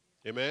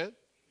 Amen?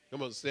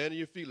 Come on, stand on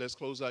your feet. Let's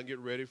close out and get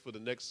ready for the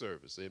next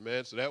service.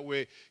 Amen? So that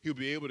way he'll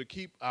be able to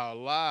keep our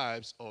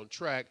lives on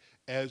track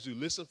as we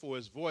listen for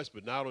his voice,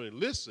 but not only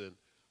listen,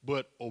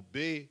 but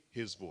obey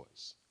his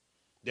voice.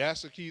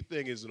 That's the key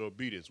thing, is in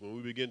obedience. When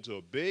we begin to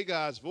obey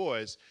God's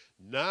voice,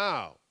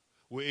 now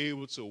we're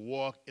able to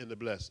walk in the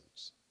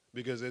blessings.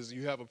 Because as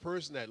you have a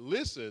person that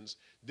listens,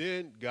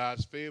 then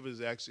God's favor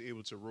is actually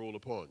able to roll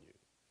upon you.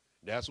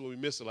 That's what we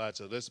miss a lot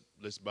of times.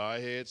 Let's bow our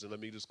heads and let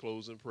me just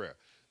close in prayer.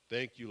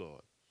 Thank you,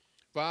 Lord.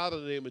 Father,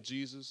 in the name of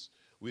Jesus,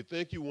 we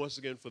thank you once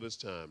again for this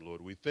time, Lord.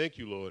 We thank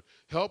you, Lord.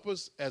 Help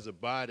us as a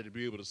body to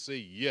be able to say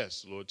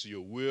yes, Lord, to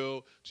your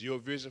will, to your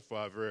vision for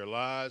our very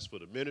lives, for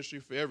the ministry,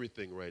 for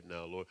everything right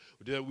now, Lord.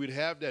 That we'd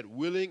have that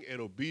willing and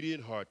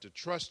obedient heart to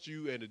trust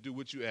you and to do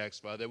what you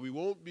ask, Father. That we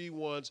won't be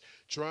ones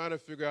trying to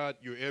figure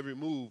out your every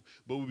move,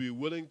 but we'll be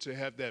willing to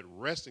have that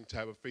resting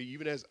type of faith,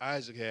 even as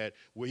Isaac had,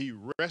 where he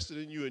rested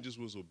in you and just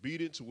was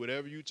obedient to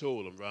whatever you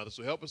told him, Father.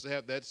 So help us to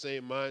have that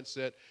same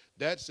mindset,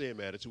 that same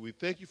attitude. We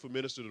thank you for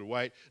Minister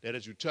Dwight, that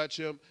as you touch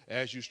him,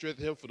 as you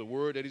strengthen him for the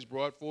word that he's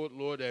brought forth,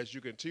 Lord, as you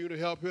continue to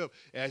help him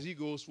as he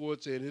goes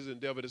forward in his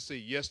endeavor to say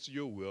yes to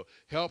your will,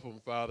 help him,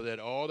 Father, that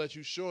all that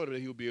you've shown him, that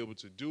he'll be able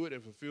to do it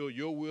and fulfill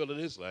your will in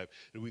his life.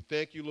 And we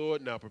thank you,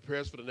 Lord. Now prepare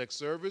us for the next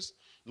service,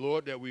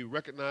 Lord, that we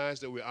recognize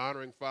that we're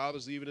honoring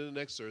fathers even in the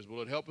next service. But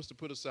Lord, help us to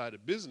put aside the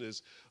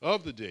business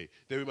of the day,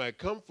 that we might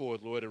come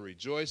forth, Lord, and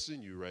rejoice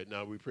in you right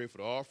now. We pray for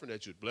the offering,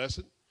 that you'd bless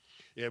it.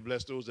 And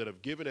bless those that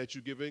have given, that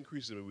you give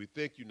increase. And we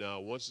thank you now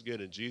once again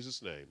in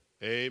Jesus' name.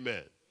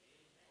 Amen.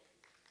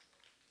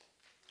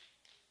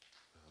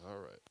 All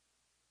right.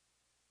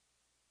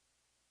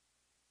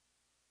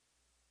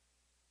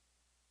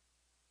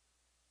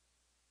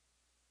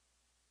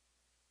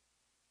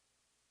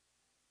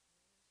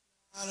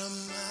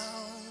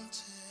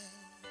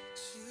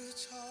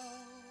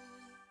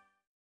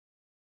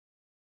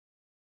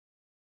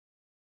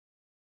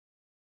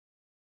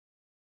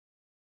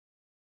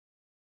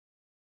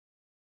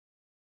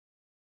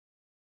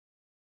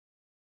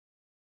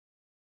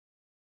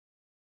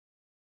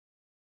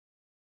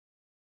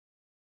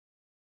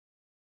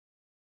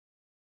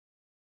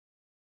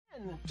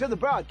 listen to the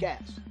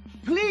broadcast,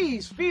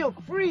 please feel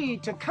free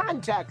to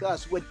contact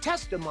us with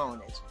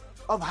testimonies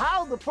of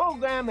how the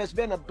program has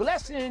been a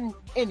blessing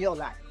in your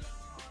life.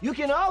 You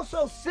can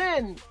also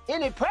send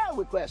any prayer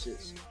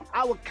requests.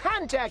 Our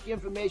contact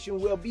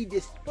information will be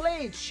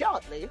displayed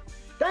shortly.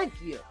 Thank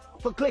you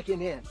for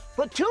clicking in,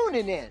 for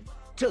tuning in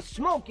to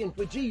Smoking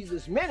for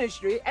Jesus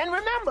Ministry. And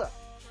remember,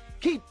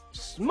 keep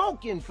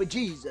smoking for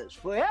Jesus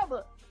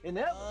forever and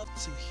ever.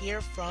 Love to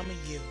hear from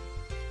you.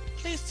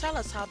 Please tell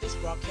us how this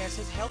broadcast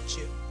has helped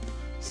you.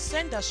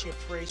 Send us your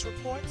praise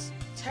reports,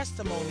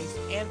 testimonies,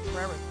 and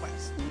prayer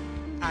requests.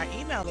 Our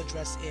email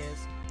address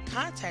is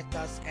contact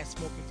us at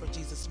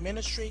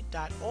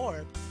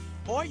smokingforjesusministry.org,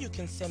 or you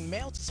can send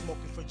mail to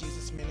Smoking for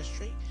Jesus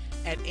Ministry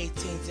at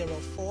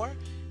 1804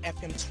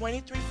 FM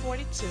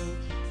 2342,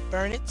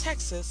 Burnet,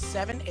 Texas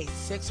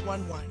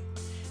 78611.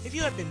 If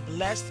you have been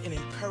blessed and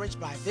encouraged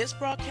by this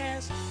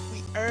broadcast,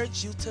 we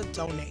urge you to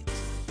donate.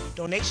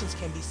 Donations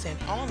can be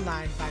sent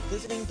online by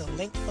visiting the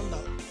link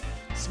below,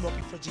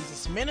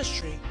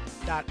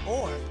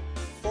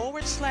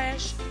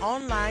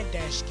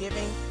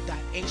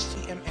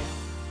 smokingforjesusministry.org/online-giving.html.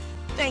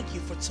 Thank you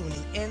for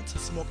tuning in to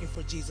Smoking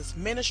for Jesus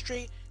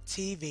Ministry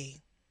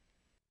TV.